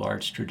of liberal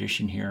arts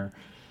tradition here.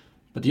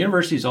 But the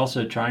university is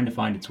also trying to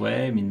find its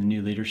way. I mean, the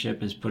new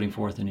leadership is putting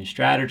forth a new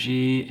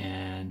strategy.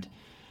 And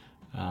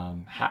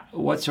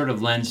what sort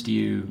of lens do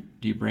you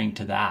bring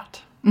to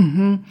that?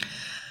 Mm-hmm.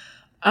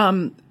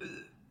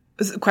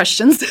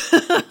 Questions.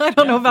 I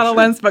don't know about a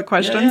lens, but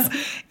questions.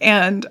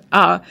 Yeah.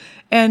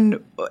 And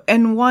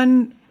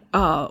one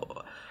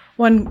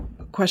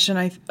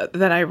question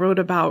that I wrote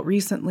about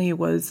recently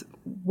was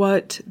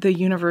what the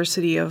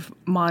University of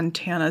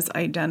Montana's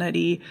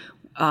identity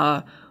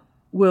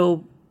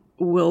will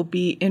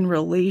be in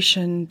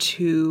relation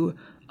to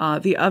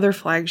the other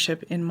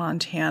flagship in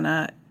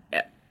Montana,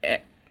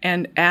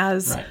 and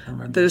as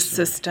the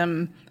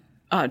system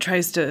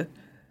tries to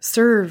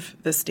serve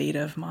the state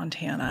of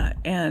Montana.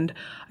 And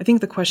I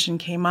think the question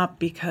came up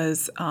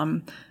because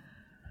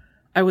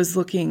I was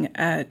looking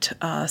at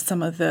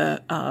some of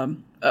the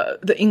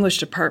English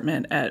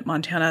department at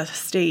Montana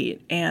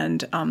State,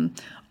 and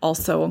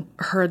also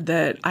heard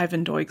that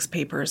Ivan Doig's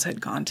papers had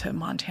gone to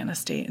Montana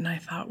State, and I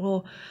thought,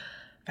 well,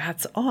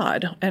 that's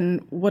odd.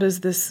 And what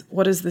does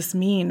this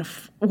mean?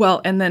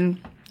 Well, and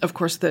then of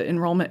course the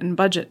enrollment and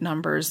budget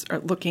numbers are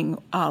looking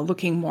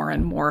more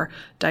and more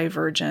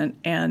divergent,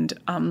 and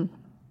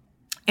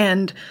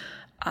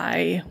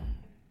I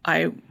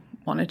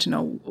wanted to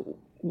know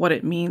what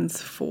it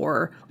means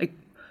for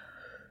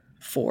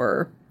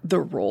the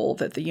role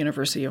that the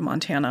University of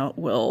Montana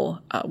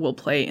will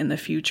play in the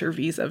future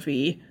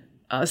vis-a-vis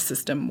a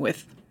system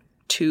with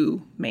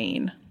two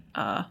main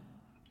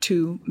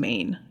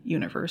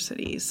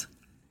universities.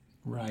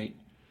 Right.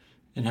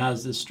 And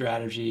how's this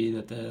strategy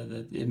that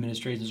the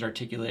administration is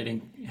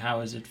articulating,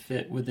 how does it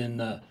fit within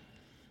the,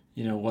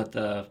 what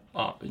the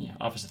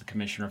Office of the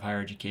Commissioner of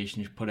Higher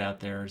Education has put out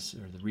there, or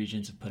the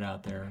regions have put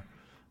out there?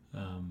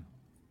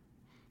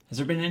 Has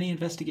there been any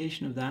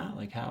investigation of that,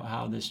 like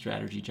how this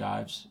strategy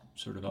jives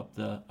sort of up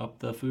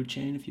the food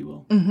chain, if you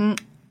will? Mm-hmm.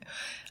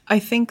 I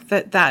think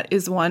that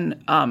is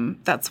one.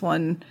 That's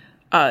one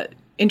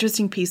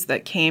interesting piece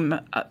that came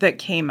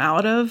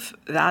out of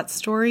that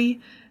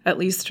story. At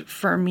least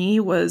for me,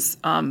 was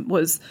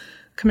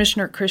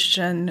Commissioner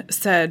Christian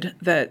said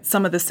that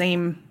some of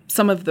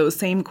those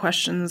same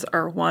questions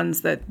are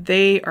ones that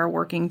they are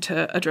working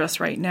to address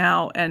right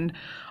now, and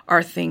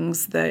are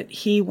things that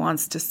he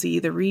wants to see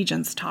the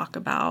regents talk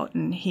about,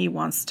 and he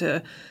wants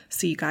to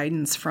see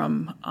guidance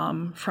from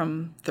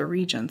the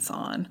regents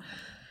on.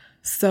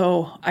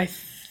 So I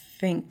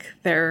think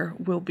there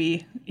will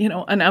be,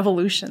 an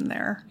evolution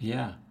there.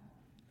 Yeah.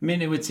 I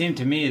mean, it would seem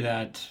to me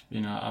that,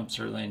 I'm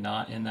certainly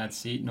not in that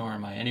seat, nor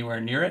am I anywhere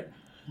near it,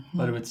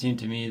 but it would seem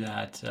to me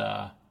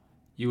that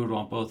you would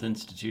want both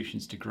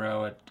institutions to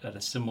grow at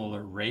a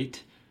similar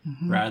rate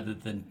rather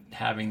than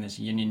having this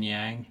yin and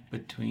yang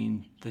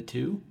between the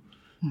two.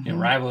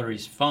 Rivalry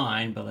is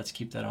fine, but let's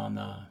keep that on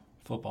the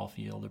football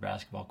field or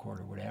basketball court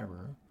or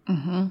whatever.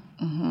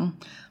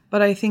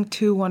 But I think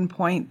too, one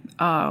point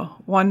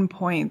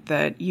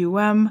that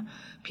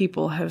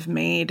people have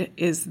made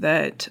is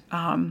that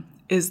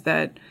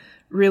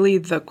really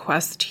the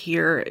quest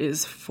here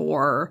is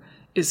for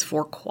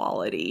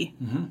quality,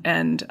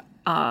 and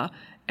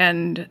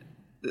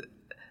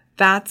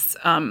that's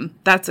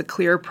a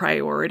clear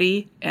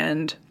priority.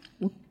 And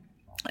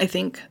I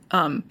think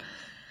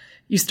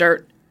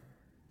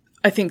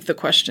I think the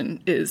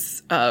question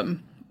is,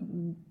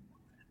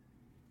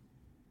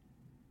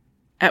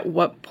 at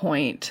what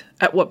point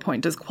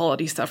does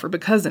quality suffer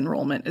because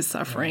enrollment is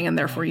suffering, and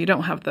therefore you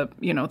don't have the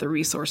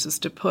resources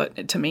to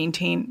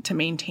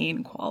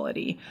maintain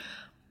quality.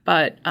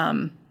 But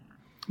I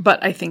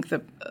think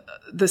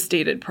the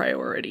stated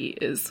priority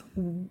is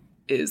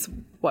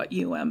what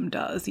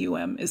does.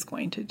 Is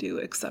going to do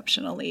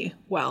exceptionally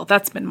well.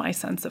 That's been my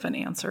sense of an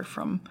answer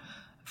from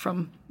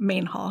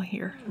Main Hall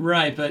here.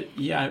 Right, but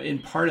yeah,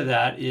 and part of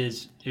that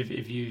is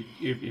if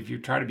you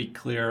try to be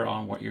clear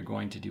on what you're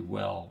going to do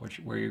well,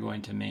 where you're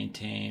going to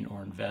maintain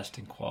or invest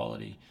in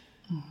quality.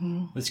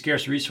 With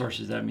scarce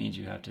resources, that means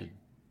you have to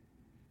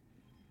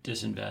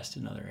disinvest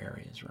in other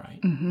areas, right?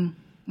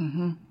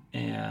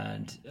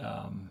 And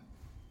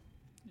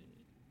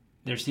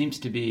there seems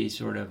to be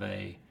sort of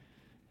a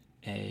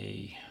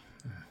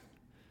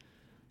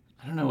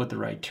I don't know what the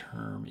right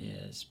term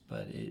is,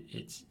 but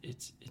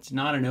it's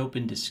not an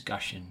open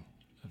discussion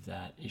of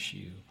that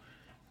issue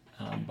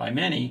by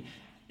many.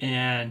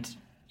 And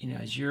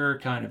as you're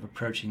kind of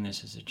approaching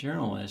this as a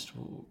journalist,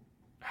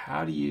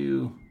 how do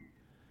you?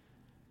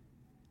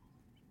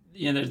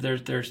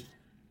 There's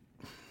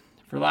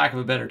for lack of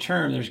a better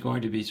term, there's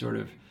going to be sort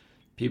of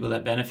people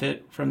that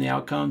benefit from the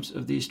outcomes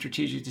of these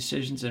strategic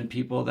decisions, and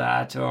people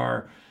that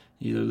are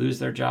either lose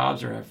their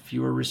jobs or have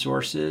fewer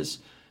resources.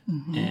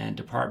 And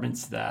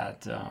departments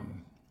that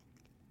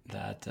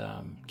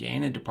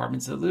gain and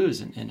departments that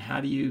lose. And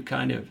how do you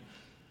kind of,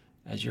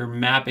 as you're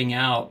mapping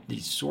out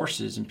these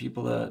sources and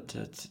people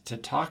to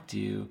talk to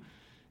you,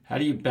 how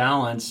do you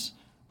balance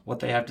what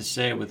they have to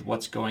say with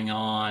what's going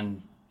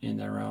on in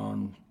their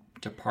own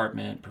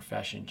department,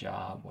 profession,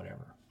 job,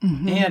 whatever,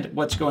 and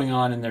what's going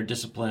on in their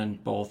discipline,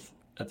 both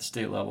at the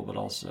state level but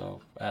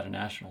also at a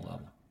national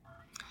level?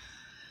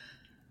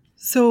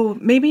 So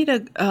maybe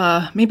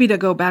to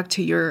go back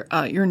to your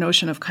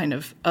notion of kind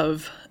of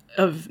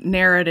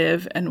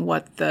narrative and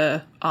what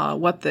the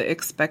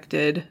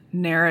expected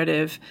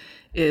narrative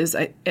is.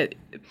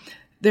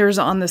 There's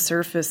on the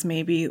surface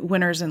maybe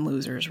winners and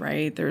losers,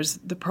 right? There's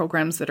the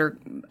programs that are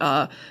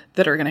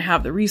going to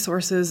have the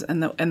resources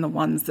and the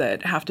ones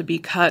that have to be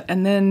cut,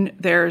 and then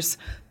there's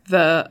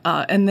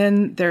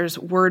there's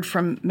word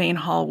from Main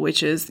Hall,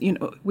 which is,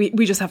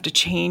 we just have to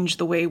change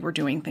the way we're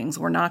doing things.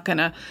 We're not going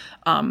to,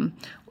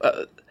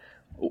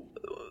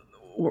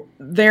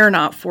 they're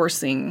not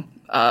forcing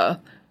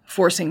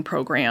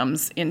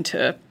programs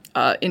into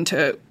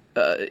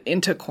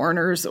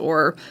corners,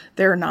 or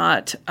they're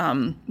not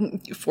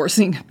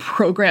forcing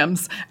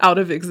programs out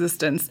of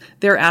existence.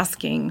 They're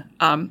asking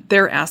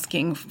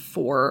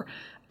for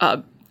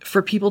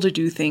people to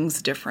do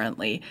things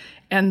differently,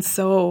 and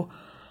so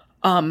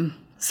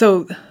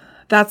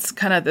that's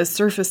kind of the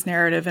surface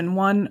narrative. And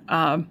one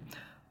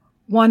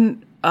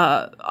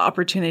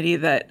opportunity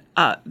that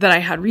I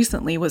had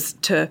recently was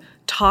to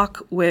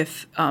talk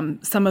with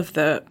some of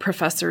the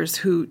professors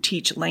who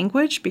teach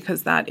language,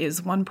 because that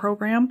is one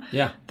program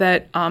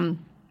that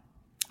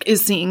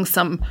is seeing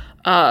some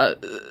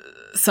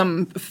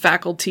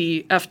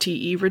faculty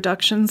FTE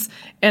reductions,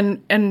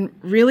 and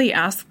really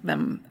ask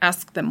them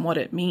what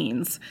it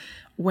means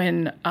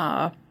when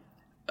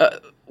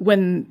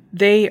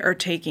they are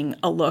taking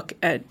a look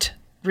at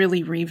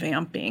really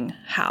revamping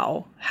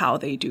how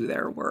they do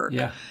their work.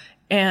 Yeah.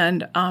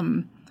 And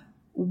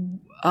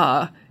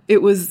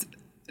it was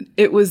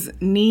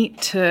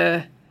neat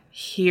to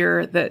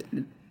hear that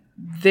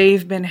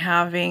they've been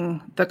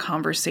having the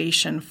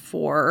conversation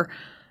for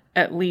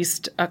at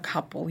least a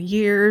couple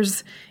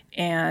years,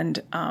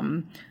 and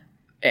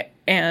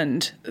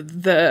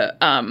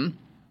the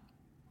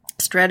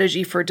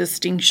strategy for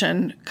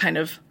distinction kind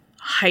of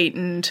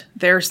heightened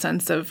their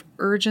sense of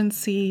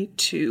urgency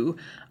to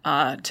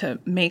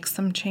make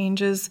some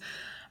changes,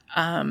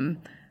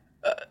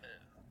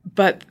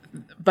 but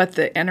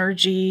the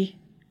energy,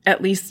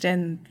 at least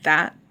in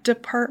that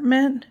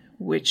department,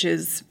 which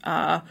is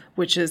at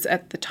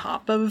the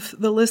top of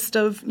the list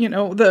of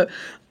the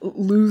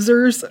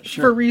losers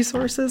for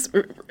resources,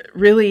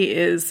 really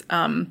is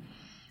I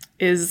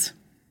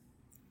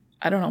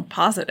don't know,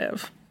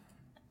 positive.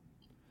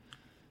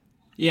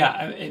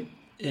 Yeah,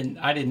 and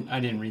I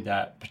didn't read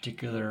that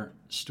particular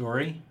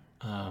story,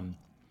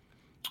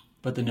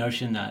 but the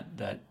notion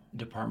that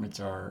departments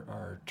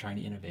are trying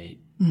to innovate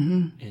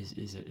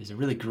is a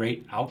really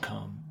great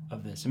outcome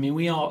of this. I mean,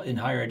 we all in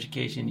higher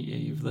education,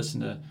 you've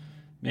listened to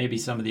maybe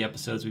some of the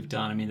episodes we've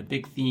done. I mean, the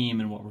big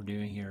theme in what we're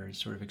doing here is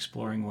sort of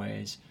exploring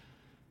ways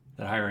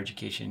that higher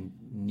education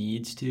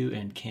needs to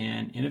and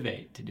can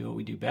innovate to do what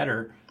we do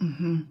better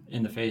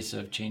in the face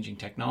of changing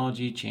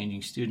technology,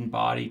 changing student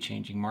body,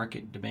 changing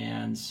market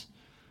demands,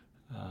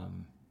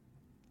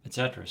 et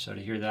cetera. So to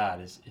hear that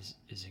is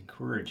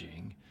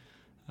encouraging.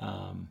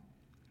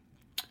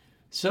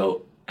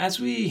 So I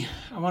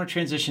want to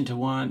transition to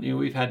one,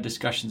 we've had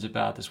discussions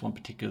about this one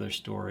particular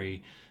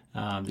story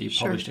that you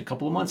published a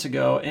couple of months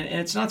ago, and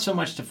it's not so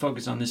much to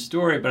focus on this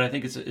story, but I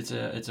think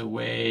it's a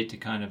way to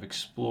kind of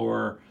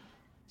explore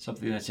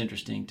something that's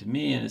interesting to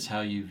me, and it's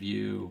how you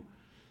view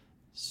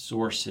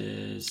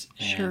sources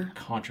and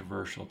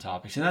controversial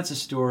topics. And that's a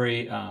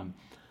story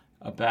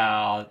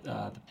about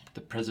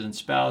the president's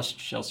spouse,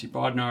 Chelsea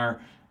Bodnar,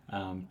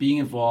 being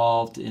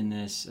involved in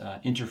this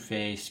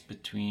interface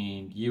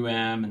between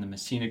UM and the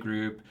Messina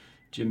Group.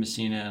 Jim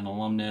Messina, an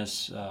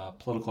alumnus,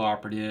 political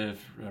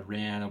operative,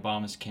 ran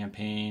Obama's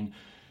campaign,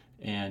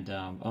 and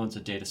owns a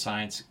data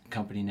science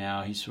company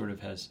now. He sort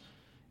of has,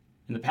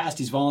 in the past,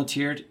 he's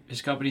volunteered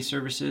his company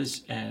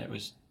services, and it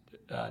was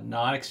the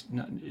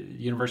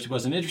university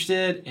wasn't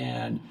interested,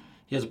 and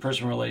he has a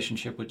personal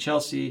relationship with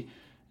Chelsea.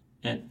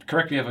 And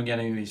correct me if I'm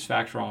getting these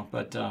facts wrong,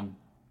 but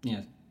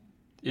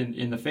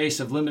in the face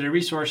of limited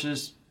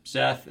resources,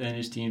 Seth and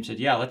his team said,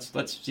 "Yeah,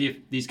 let's see if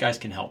these guys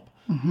can help."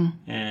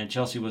 And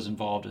Chelsea was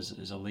involved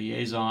as a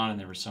liaison, and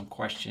there was some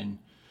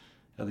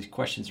at least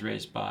questions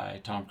raised by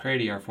Tom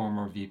Crady, our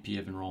former VP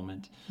of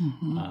enrollment,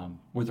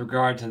 with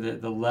regard to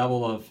the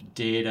level of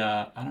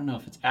data. I don't know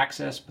if it's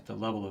access, but the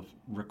level of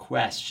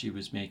requests she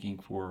was making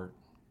for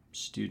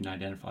student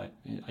identified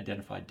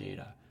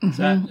data. Is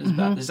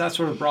that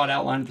sort of broad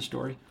outline of the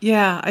story?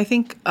 Yeah, I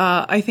think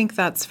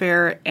that's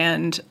fair.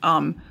 And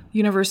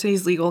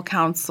university's legal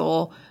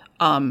counsel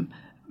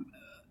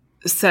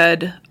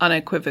said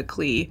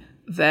unequivocally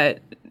that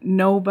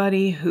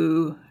nobody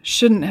who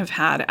shouldn't have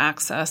had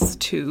access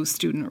to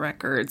student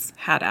records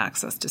had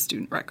access to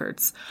student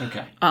records.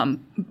 Okay.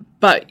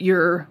 But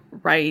you're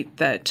right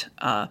that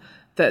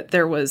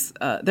there was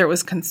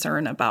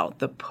concern about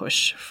the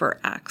push for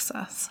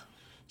access.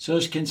 So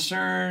there's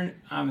concern.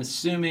 I'm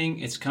assuming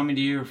it's coming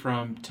to you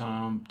from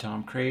Tom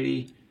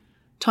Crady.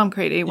 Tom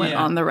Crady went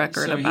on the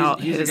record about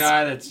he's a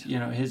guy that's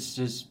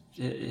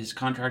his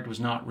contract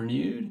was not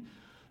renewed.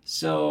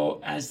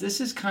 So as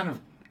this is kind of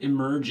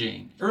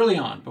emerging early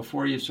on,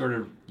 before you sort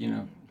of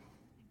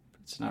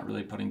it's not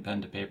really putting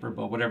pen to paper,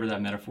 but whatever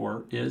that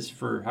metaphor is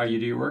for how you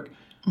do your work.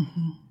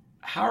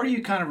 How are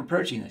you kind of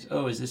approaching this?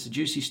 Oh, is this a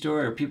juicy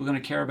story? Are people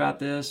going to care about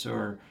this,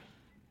 or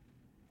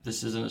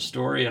this isn't a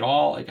story at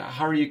all? Like,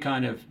 how are you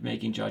kind of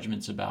making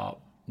judgments about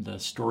the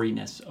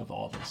storyness of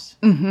all this?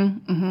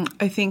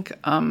 I think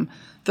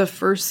the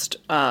first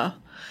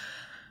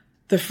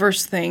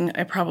thing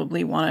I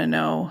probably want to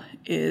know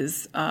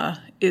is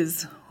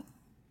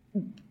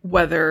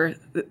whether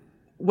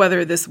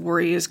this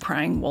worry is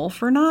crying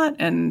wolf or not,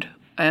 and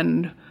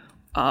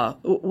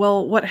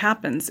what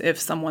happens if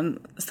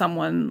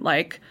someone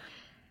like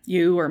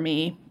you or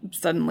me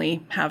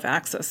suddenly have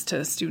access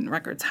to student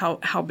records?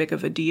 How big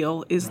of a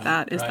deal is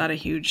that? Is that a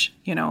huge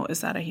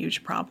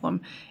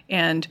problem?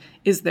 And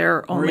is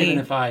there only, or even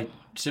if I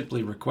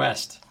simply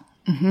request,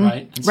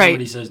 right? And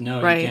somebody says, no,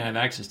 you can't have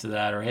access to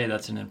that, or hey,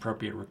 that's an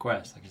inappropriate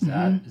request. Like, is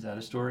that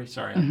a story?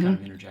 Sorry, I'm kind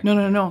of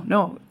interjecting.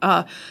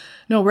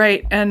 No,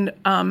 right. And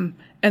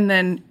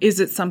then is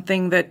it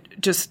something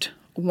that just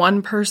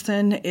one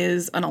person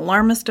is an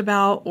alarmist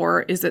about,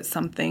 or is it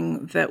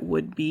something that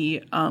would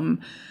be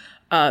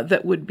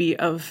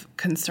of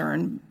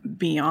concern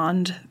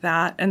beyond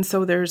that? And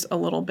so there's a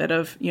little bit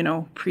of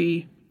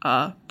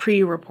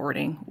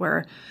pre-reporting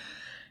where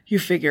you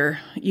figure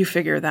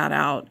that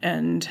out,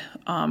 and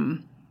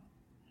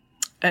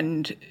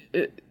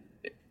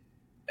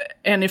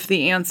if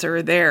the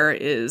answer there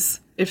is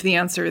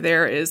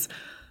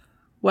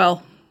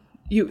well,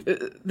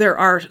 there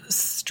are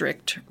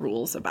strict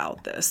rules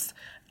about this,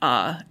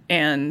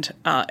 and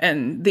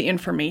the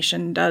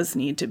information does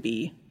need to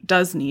be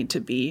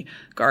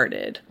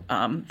guarded.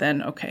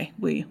 Then okay,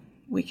 we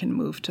can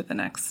move to the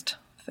next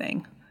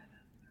thing.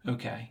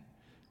 Okay,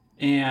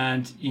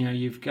 and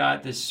you've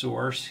got this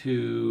source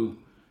who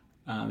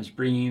is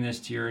bringing this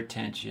to your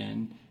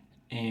attention,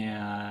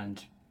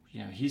 and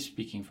he's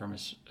speaking from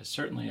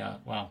certainly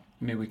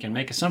we can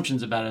make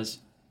assumptions about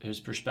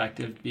his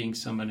perspective, being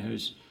someone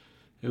his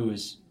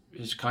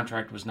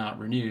contract was not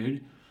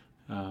renewed.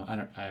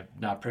 I'm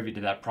not privy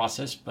to that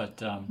process,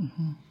 but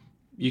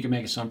you can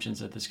make assumptions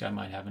that this guy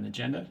might have an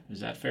agenda. Is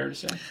that fair to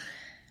say?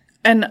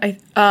 And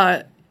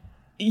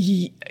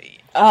you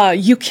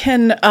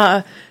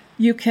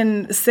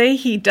can say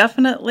he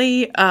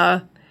definitely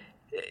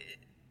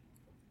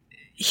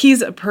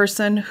he's a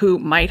person who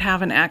might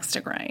have an axe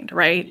to grind,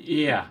 right?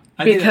 Yeah,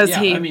 you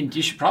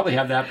should probably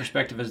have that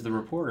perspective as the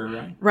reporter,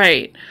 right?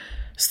 Right.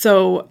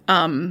 So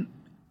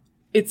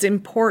it's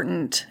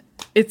important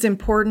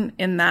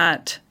in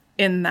that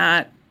in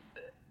that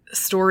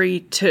story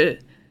to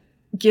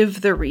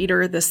give the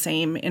reader the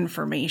same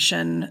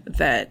information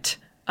that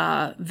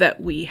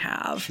we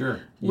have. Sure.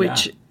 Yeah.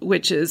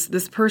 Which is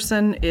this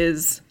person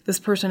is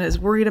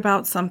worried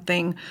about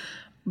something,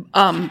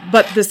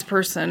 but this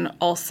person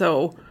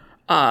also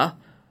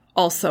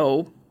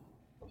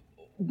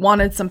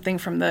wanted something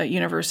from the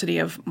University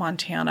of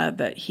Montana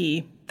that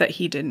he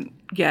didn't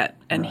get,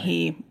 and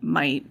Right.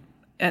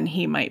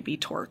 he might be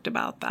torqued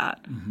about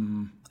that,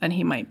 and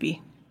he might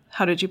be.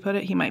 How did you put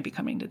it? He might be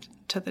coming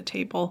to the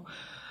table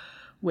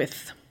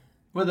with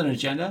an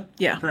agenda,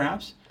 yeah,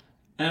 perhaps.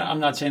 And I'm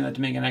not saying that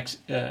to make an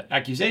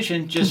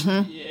accusation. Just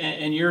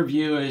and your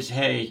view is,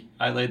 hey,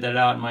 I laid that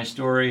out in my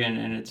story,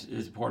 and it's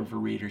important for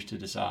readers to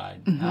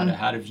decide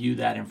how to view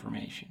that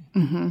information.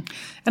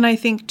 And I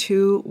think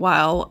too,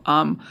 while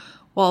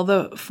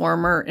the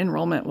former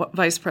enrollment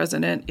vice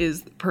president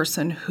is the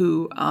person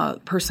who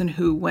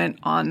went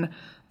on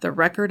the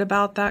record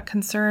about that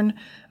concern,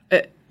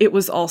 it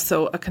was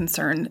also a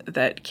concern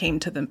that came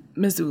to the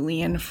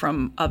Missoulian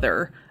from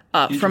other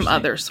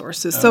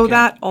sources.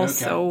 Okay.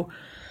 So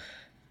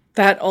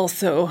that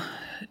also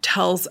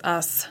tells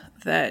us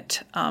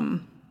that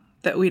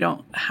we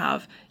don't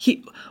have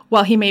he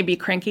may be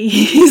cranky,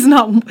 he's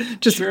not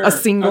just Sure. a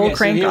single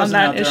crank so he on wasn't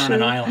that out there issue. on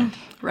an island.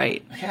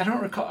 Right. Okay, I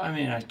don't recall. I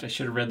mean, I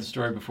should have read the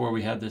story before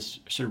we had this.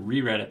 Should have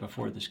reread it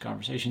before this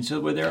conversation. So,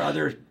 were there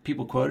other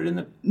people quoted in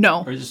the?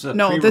 No. Or is this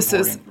This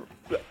is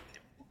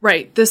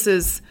right. This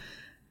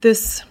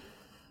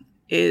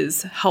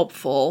is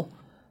helpful.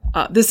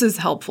 This is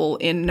helpful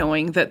in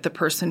knowing that the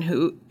person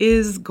who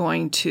is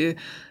going to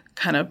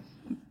kind of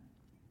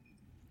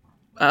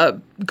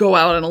go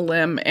out on a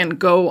limb and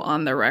go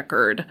on the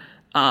record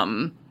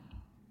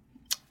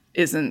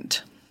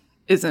isn't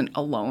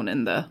alone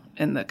in the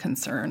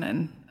concern,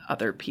 and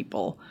other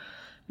people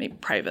maybe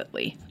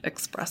privately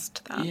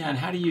expressed that. Yeah, and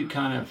how do you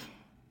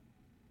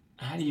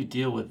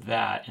deal with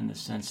that in the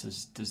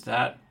sense does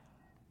that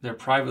they're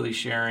privately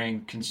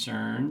sharing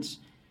concerns?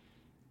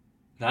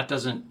 That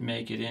doesn't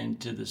make it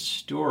into the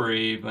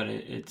story, but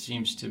it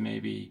seems to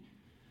maybe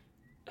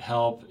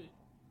help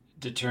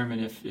determine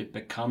if it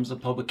becomes a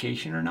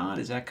publication or not.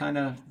 Is that kind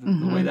of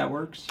the way that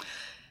works?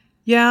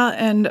 Yeah,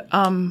 and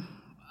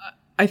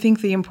I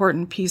think the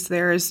important piece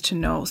there is to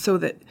know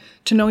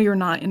you're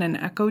not in an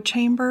echo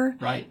chamber,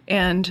 right?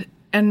 And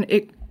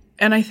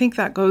I think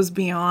that goes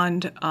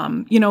beyond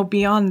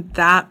beyond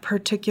that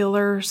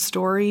particular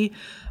story.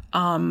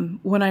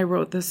 When I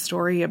wrote this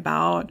story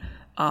about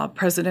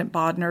President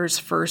Bodner's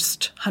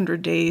first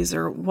 100 days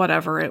or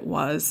whatever it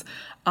was,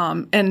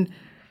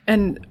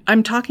 and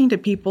I'm talking to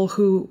people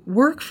who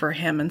work for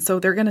him, and so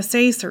they're going to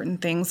say certain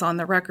things on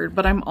the record,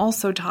 but I'm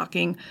also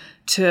talking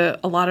to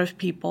a lot of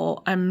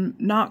people I'm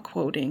not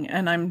quoting,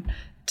 and I'm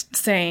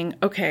saying,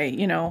 okay,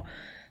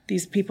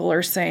 these people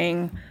are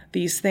saying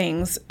these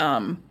things,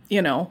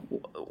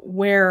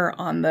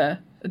 where on the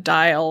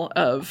dial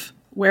of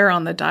 0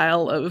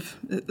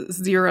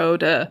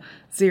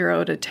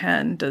 to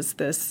 10 does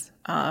this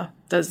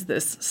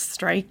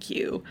strike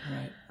you?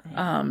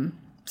 Right.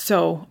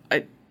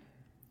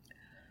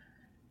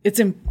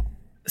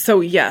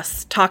 So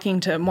yes, talking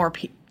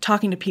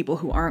to people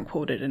who aren't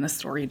quoted in a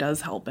story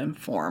does help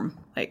inform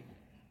like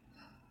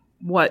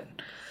what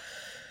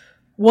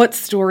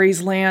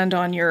stories land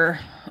on your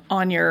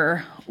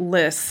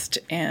list,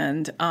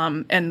 and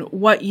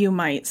what you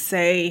might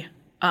say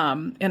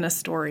in a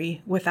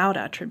story without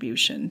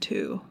attribution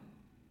too.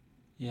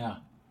 Yeah,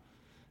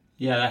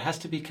 that has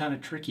to be kind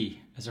of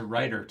tricky as a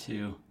writer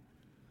to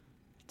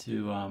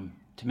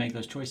make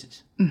those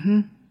choices.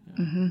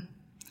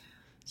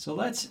 So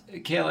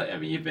Keila, I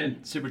mean, you've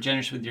been super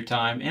generous with your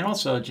time, and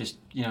also just,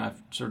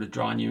 I've sort of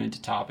drawn you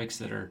into topics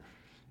that are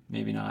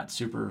maybe not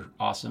super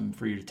awesome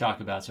for you to talk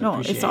about. So I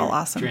appreciate it's all your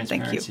awesome.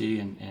 transparency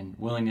Thank you. and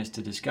willingness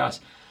to discuss.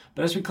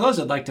 But as we close,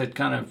 I'd like to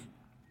kind of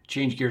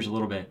change gears a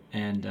little bit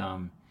and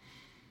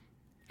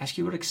ask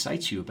you what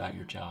excites you about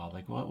your job.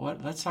 Like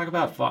what let's talk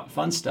about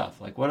fun stuff.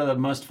 Like what are the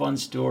most fun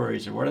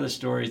stories, or what are the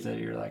stories that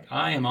you're like,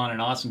 I am on an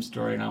awesome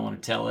story and I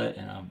want to tell it,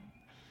 and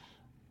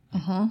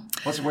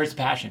where's the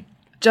passion?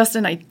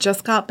 Justin, I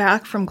just got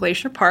back from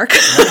Glacier Park.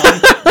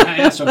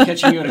 Yeah, so I'm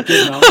catching you at a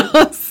good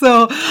moment.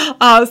 So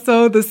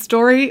the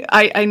story,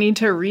 I need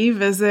to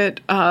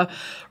revisit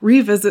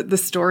the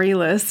story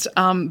list.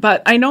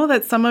 But I know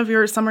that some of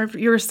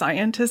your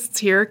scientists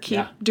here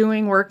keep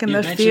doing work in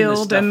the field,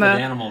 the stuff and with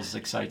animals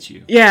excites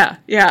you. Yeah,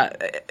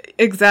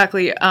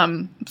 exactly.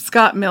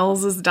 Scott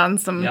Mills has done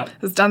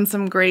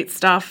some great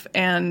stuff,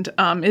 and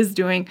is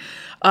doing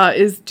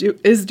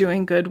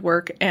good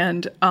work,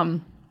 and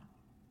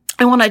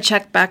I want to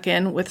check back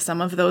in with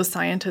some of those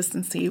scientists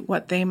and see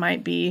what they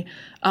might be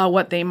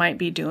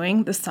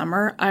doing this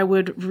summer. I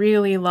would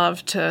really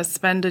love to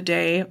spend a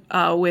day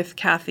with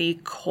Kathy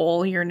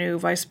Cole, your new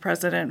vice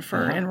president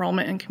for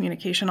enrollment and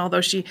communication.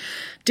 Although she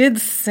did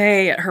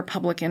say at her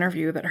public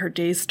interview that her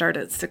days start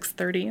at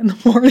 6:30 in the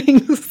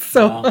morning.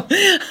 So,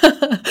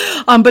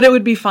 but it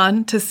would be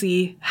fun to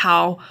see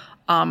how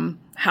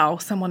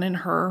someone in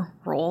her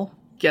role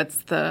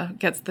gets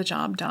the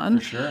job done.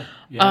 For sure.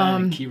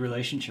 Yeah, a key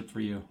relationship for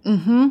you.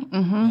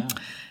 Yeah.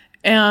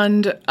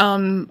 And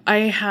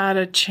I had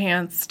a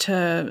chance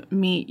to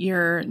meet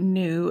your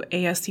new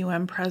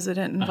ASUM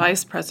president and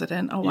vice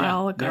president a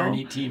while ago. They're a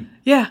neat team.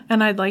 Yeah,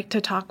 and I'd like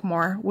to talk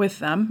more with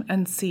them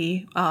and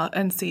see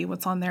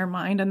what's on their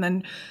mind. And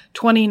then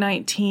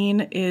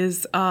 2019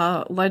 is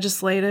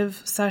legislative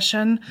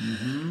session,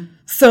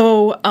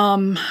 so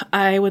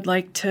I would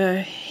like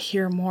to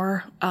hear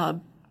more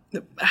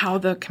how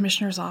the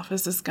commissioner's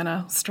office is going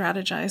to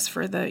strategize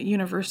for the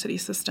university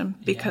system,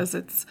 because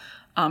it's.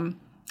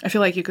 I feel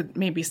like you could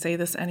maybe say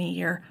this any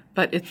year,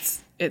 but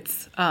it's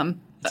an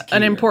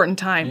important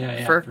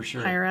time for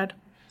sure. Higher ed.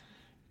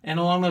 And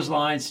along those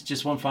lines,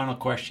 just one final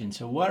question.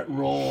 So what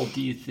role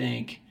do you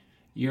think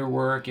your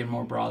work and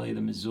more broadly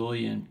the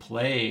Missoulian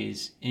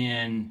plays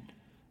in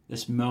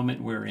this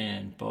moment we're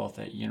in, both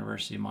at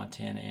University of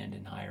Montana and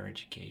in higher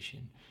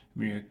education? I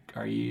mean,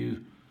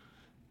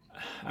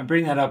 I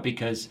bring that up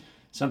because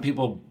some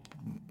people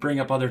bring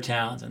up other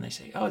towns and they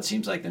say, oh, it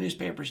seems like the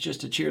newspaper is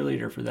just a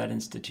cheerleader for that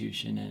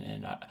institution.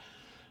 And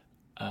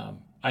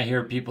I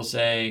hear people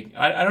say,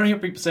 I don't hear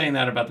people saying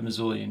that about the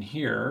Missoulian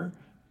here.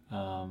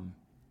 And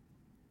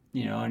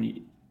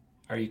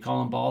are you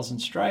calling balls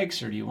and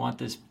strikes, or do you want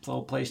this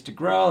whole place to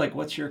grow? Like,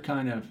 what's the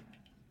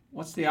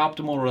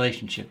optimal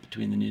relationship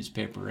between the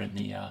newspaper and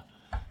the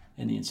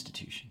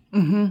institution?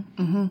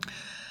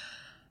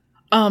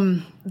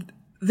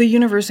 The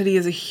university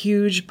is a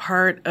huge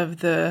part of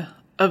the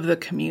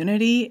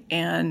community,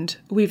 and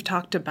we've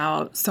talked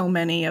about so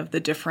many of the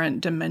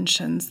different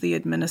dimensions, the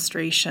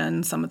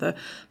administration, some of the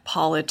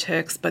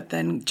politics, but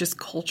then just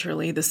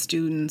culturally, the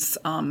students,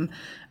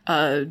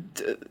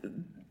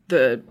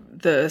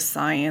 the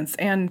science,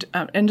 and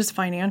just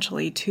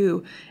financially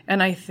too.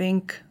 And I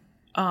think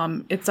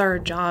it's our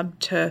job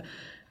to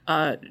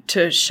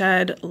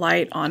shed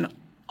light on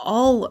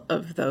all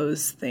of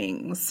those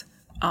things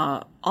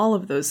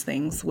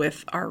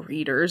with our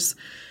readers.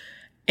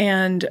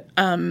 And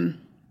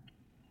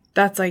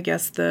that's, I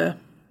guess,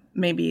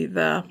 maybe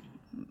the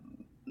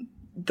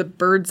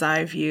bird's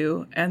eye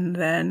view, and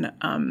then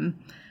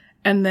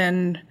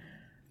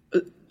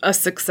a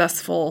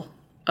successful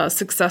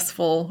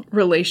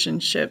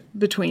relationship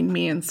between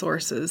me and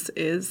sources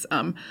is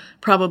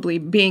probably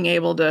being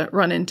able to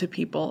run into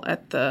people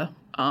at the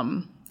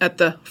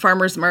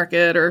farmer's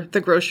market or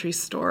the grocery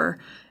store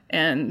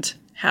and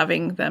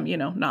having them,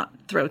 not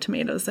throw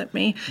tomatoes at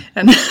me,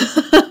 and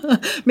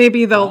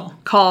maybe they'll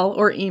call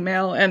or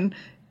email and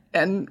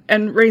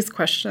raise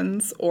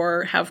questions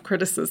or have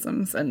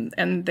criticisms,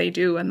 and they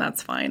do, and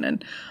that's fine,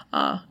 and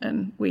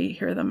we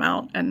hear them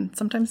out, and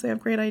sometimes they have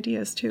great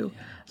ideas too.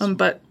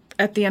 But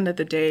at the end of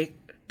the day,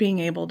 being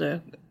able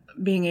to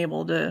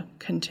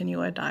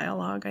continue a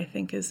dialogue, I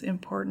think, is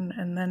important.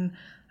 And then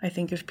I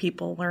think if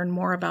people learn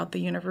more about the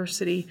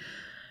university,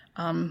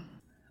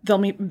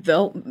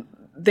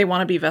 they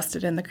want to be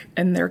vested in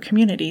their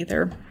community.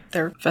 They're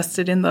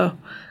vested in the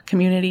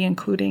community,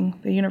 including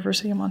the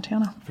University of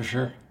Montana. For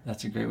sure.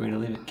 That's a great way to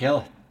leave it.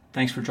 Keila,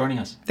 thanks for joining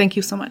us. Thank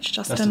you so much,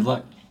 Justin. Best of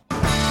luck.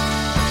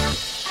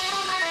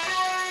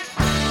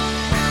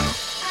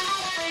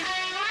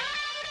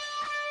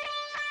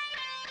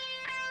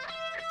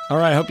 All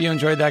right, I hope you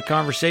enjoyed that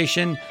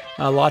conversation.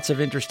 Lots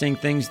of interesting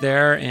things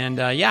there. And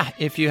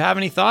if you have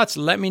any thoughts,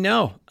 let me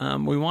know.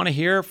 We want to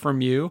hear from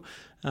you.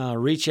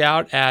 Reach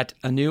out at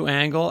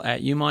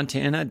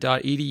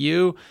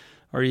anewangle@umontana.edu,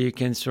 or you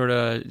can sort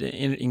of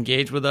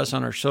engage with us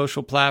on our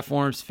social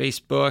platforms,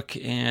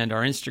 Facebook and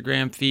our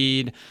Instagram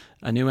feed.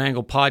 A New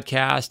Angle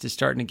podcast is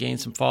starting to gain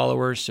some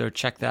followers, so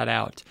check that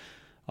out.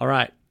 All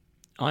right,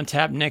 on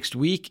tap next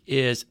week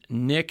is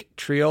Nick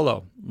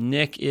Triolo.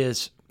 Nick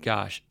is,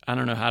 gosh, I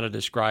don't know how to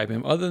describe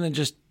him other than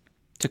just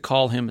to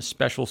call him a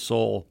special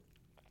soul.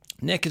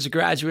 Nick is a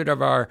graduate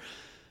of our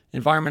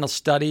environmental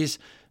studies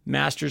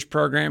master's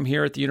program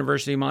here at the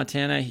University of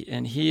Montana,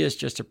 and he is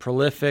just a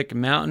prolific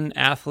mountain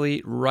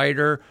athlete,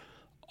 writer,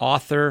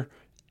 author,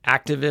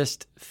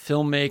 activist,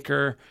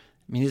 filmmaker. I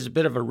mean, he's a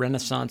bit of a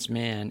Renaissance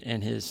man,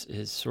 and his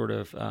sort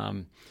of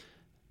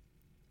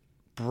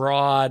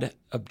broad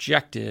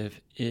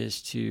objective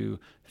is to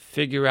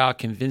figure out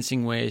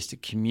convincing ways to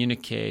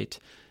communicate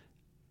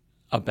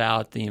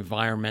about the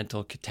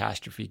environmental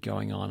catastrophe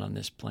going on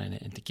this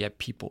planet, and to get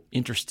people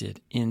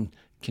interested in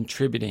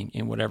contributing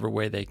in whatever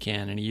way they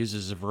can. And he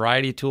uses a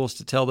variety of tools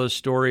to tell those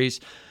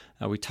stories.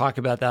 We talk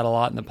about that a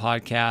lot in the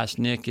podcast.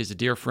 Nick is a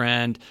dear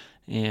friend,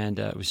 and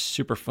it was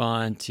super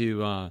fun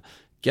to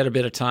get a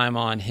bit of time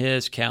on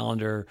his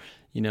calendar.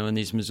 In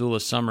these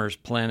Missoula summers,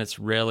 planets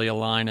rarely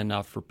align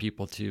enough for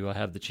people to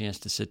have the chance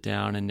to sit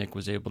down, and Nick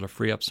was able to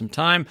free up some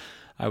time.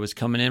 I was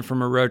coming in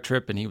from a road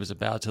trip, and he was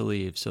about to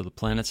leave, so the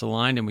planets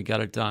aligned, and we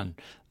got it done.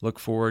 Look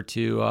forward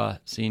to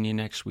seeing you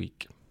next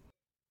week.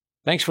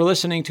 Thanks for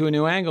listening to A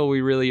New Angle.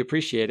 We really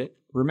appreciate it.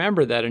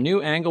 Remember that A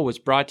New Angle was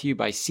brought to you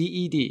by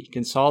CED,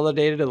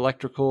 Consolidated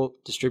Electrical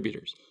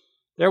Distributors.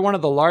 They're one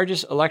of the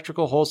largest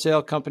electrical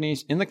wholesale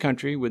companies in the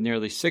country with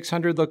nearly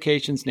 600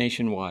 locations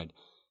nationwide.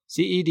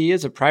 CED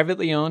is a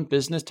privately owned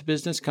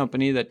business-to-business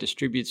company that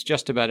distributes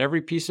just about every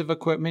piece of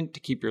equipment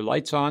to keep your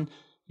lights on,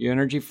 your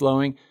energy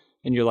flowing,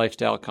 and your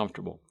lifestyle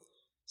comfortable.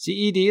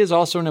 CED is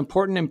also an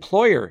important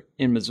employer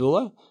in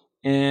Missoula,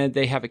 and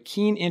they have a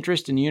keen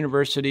interest in the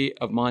University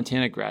of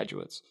Montana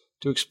graduates.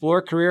 To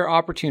explore career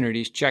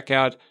opportunities, check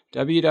out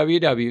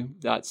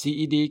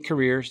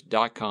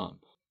www.cedcareers.com.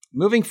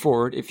 Moving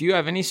forward, if you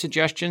have any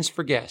suggestions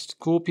for guests,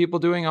 cool people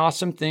doing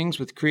awesome things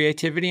with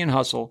creativity and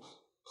hustle,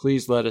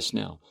 please let us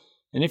know.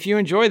 And if you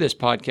enjoy this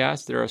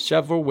podcast, there are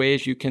several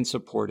ways you can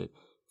support it.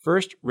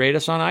 First, rate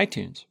us on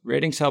iTunes.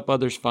 Ratings help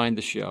others find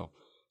the show.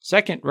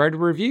 Second, write a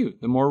review.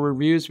 The more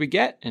reviews we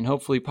get, and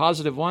hopefully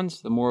positive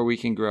ones, the more we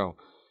can grow.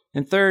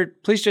 And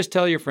third, please just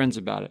tell your friends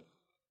about it.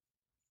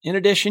 In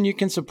addition, you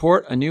can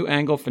support A New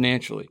Angle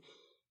financially.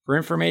 For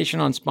information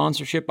on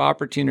sponsorship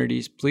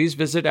opportunities, please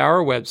visit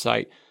our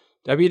website,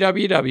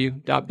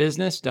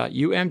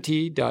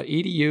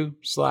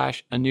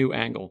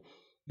 www.business.umt.edu/anewangle.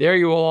 There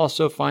you will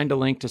also find a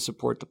link to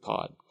support the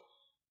pod.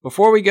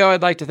 Before we go,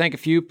 I'd like to thank a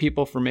few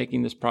people for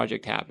making this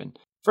project happen.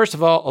 First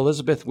of all,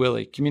 Elizabeth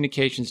Willey,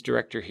 Communications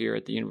Director here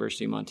at the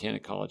University of Montana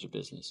College of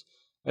Business.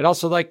 I'd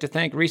also like to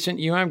thank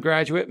recent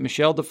graduate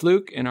Michelle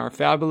DeFluke and our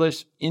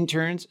fabulous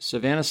interns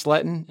Savannah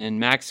Sletton and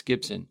Max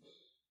Gibson.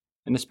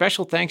 And a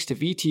special thanks to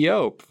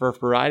VTO for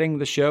providing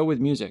the show with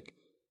music.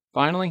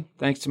 Finally,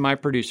 thanks to my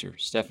producer,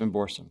 Stefan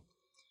Borsom.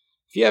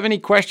 If you have any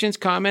questions,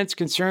 comments,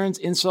 concerns,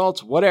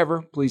 insults,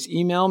 whatever, please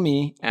email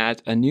me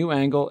at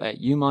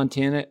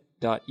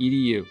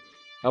anewangle@umontana.edu.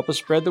 Help us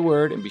spread the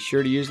word and be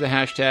sure to use the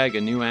hashtag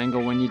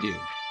 #AnewAngle when you do.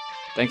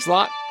 Thanks a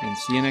lot and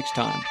see you next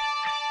time.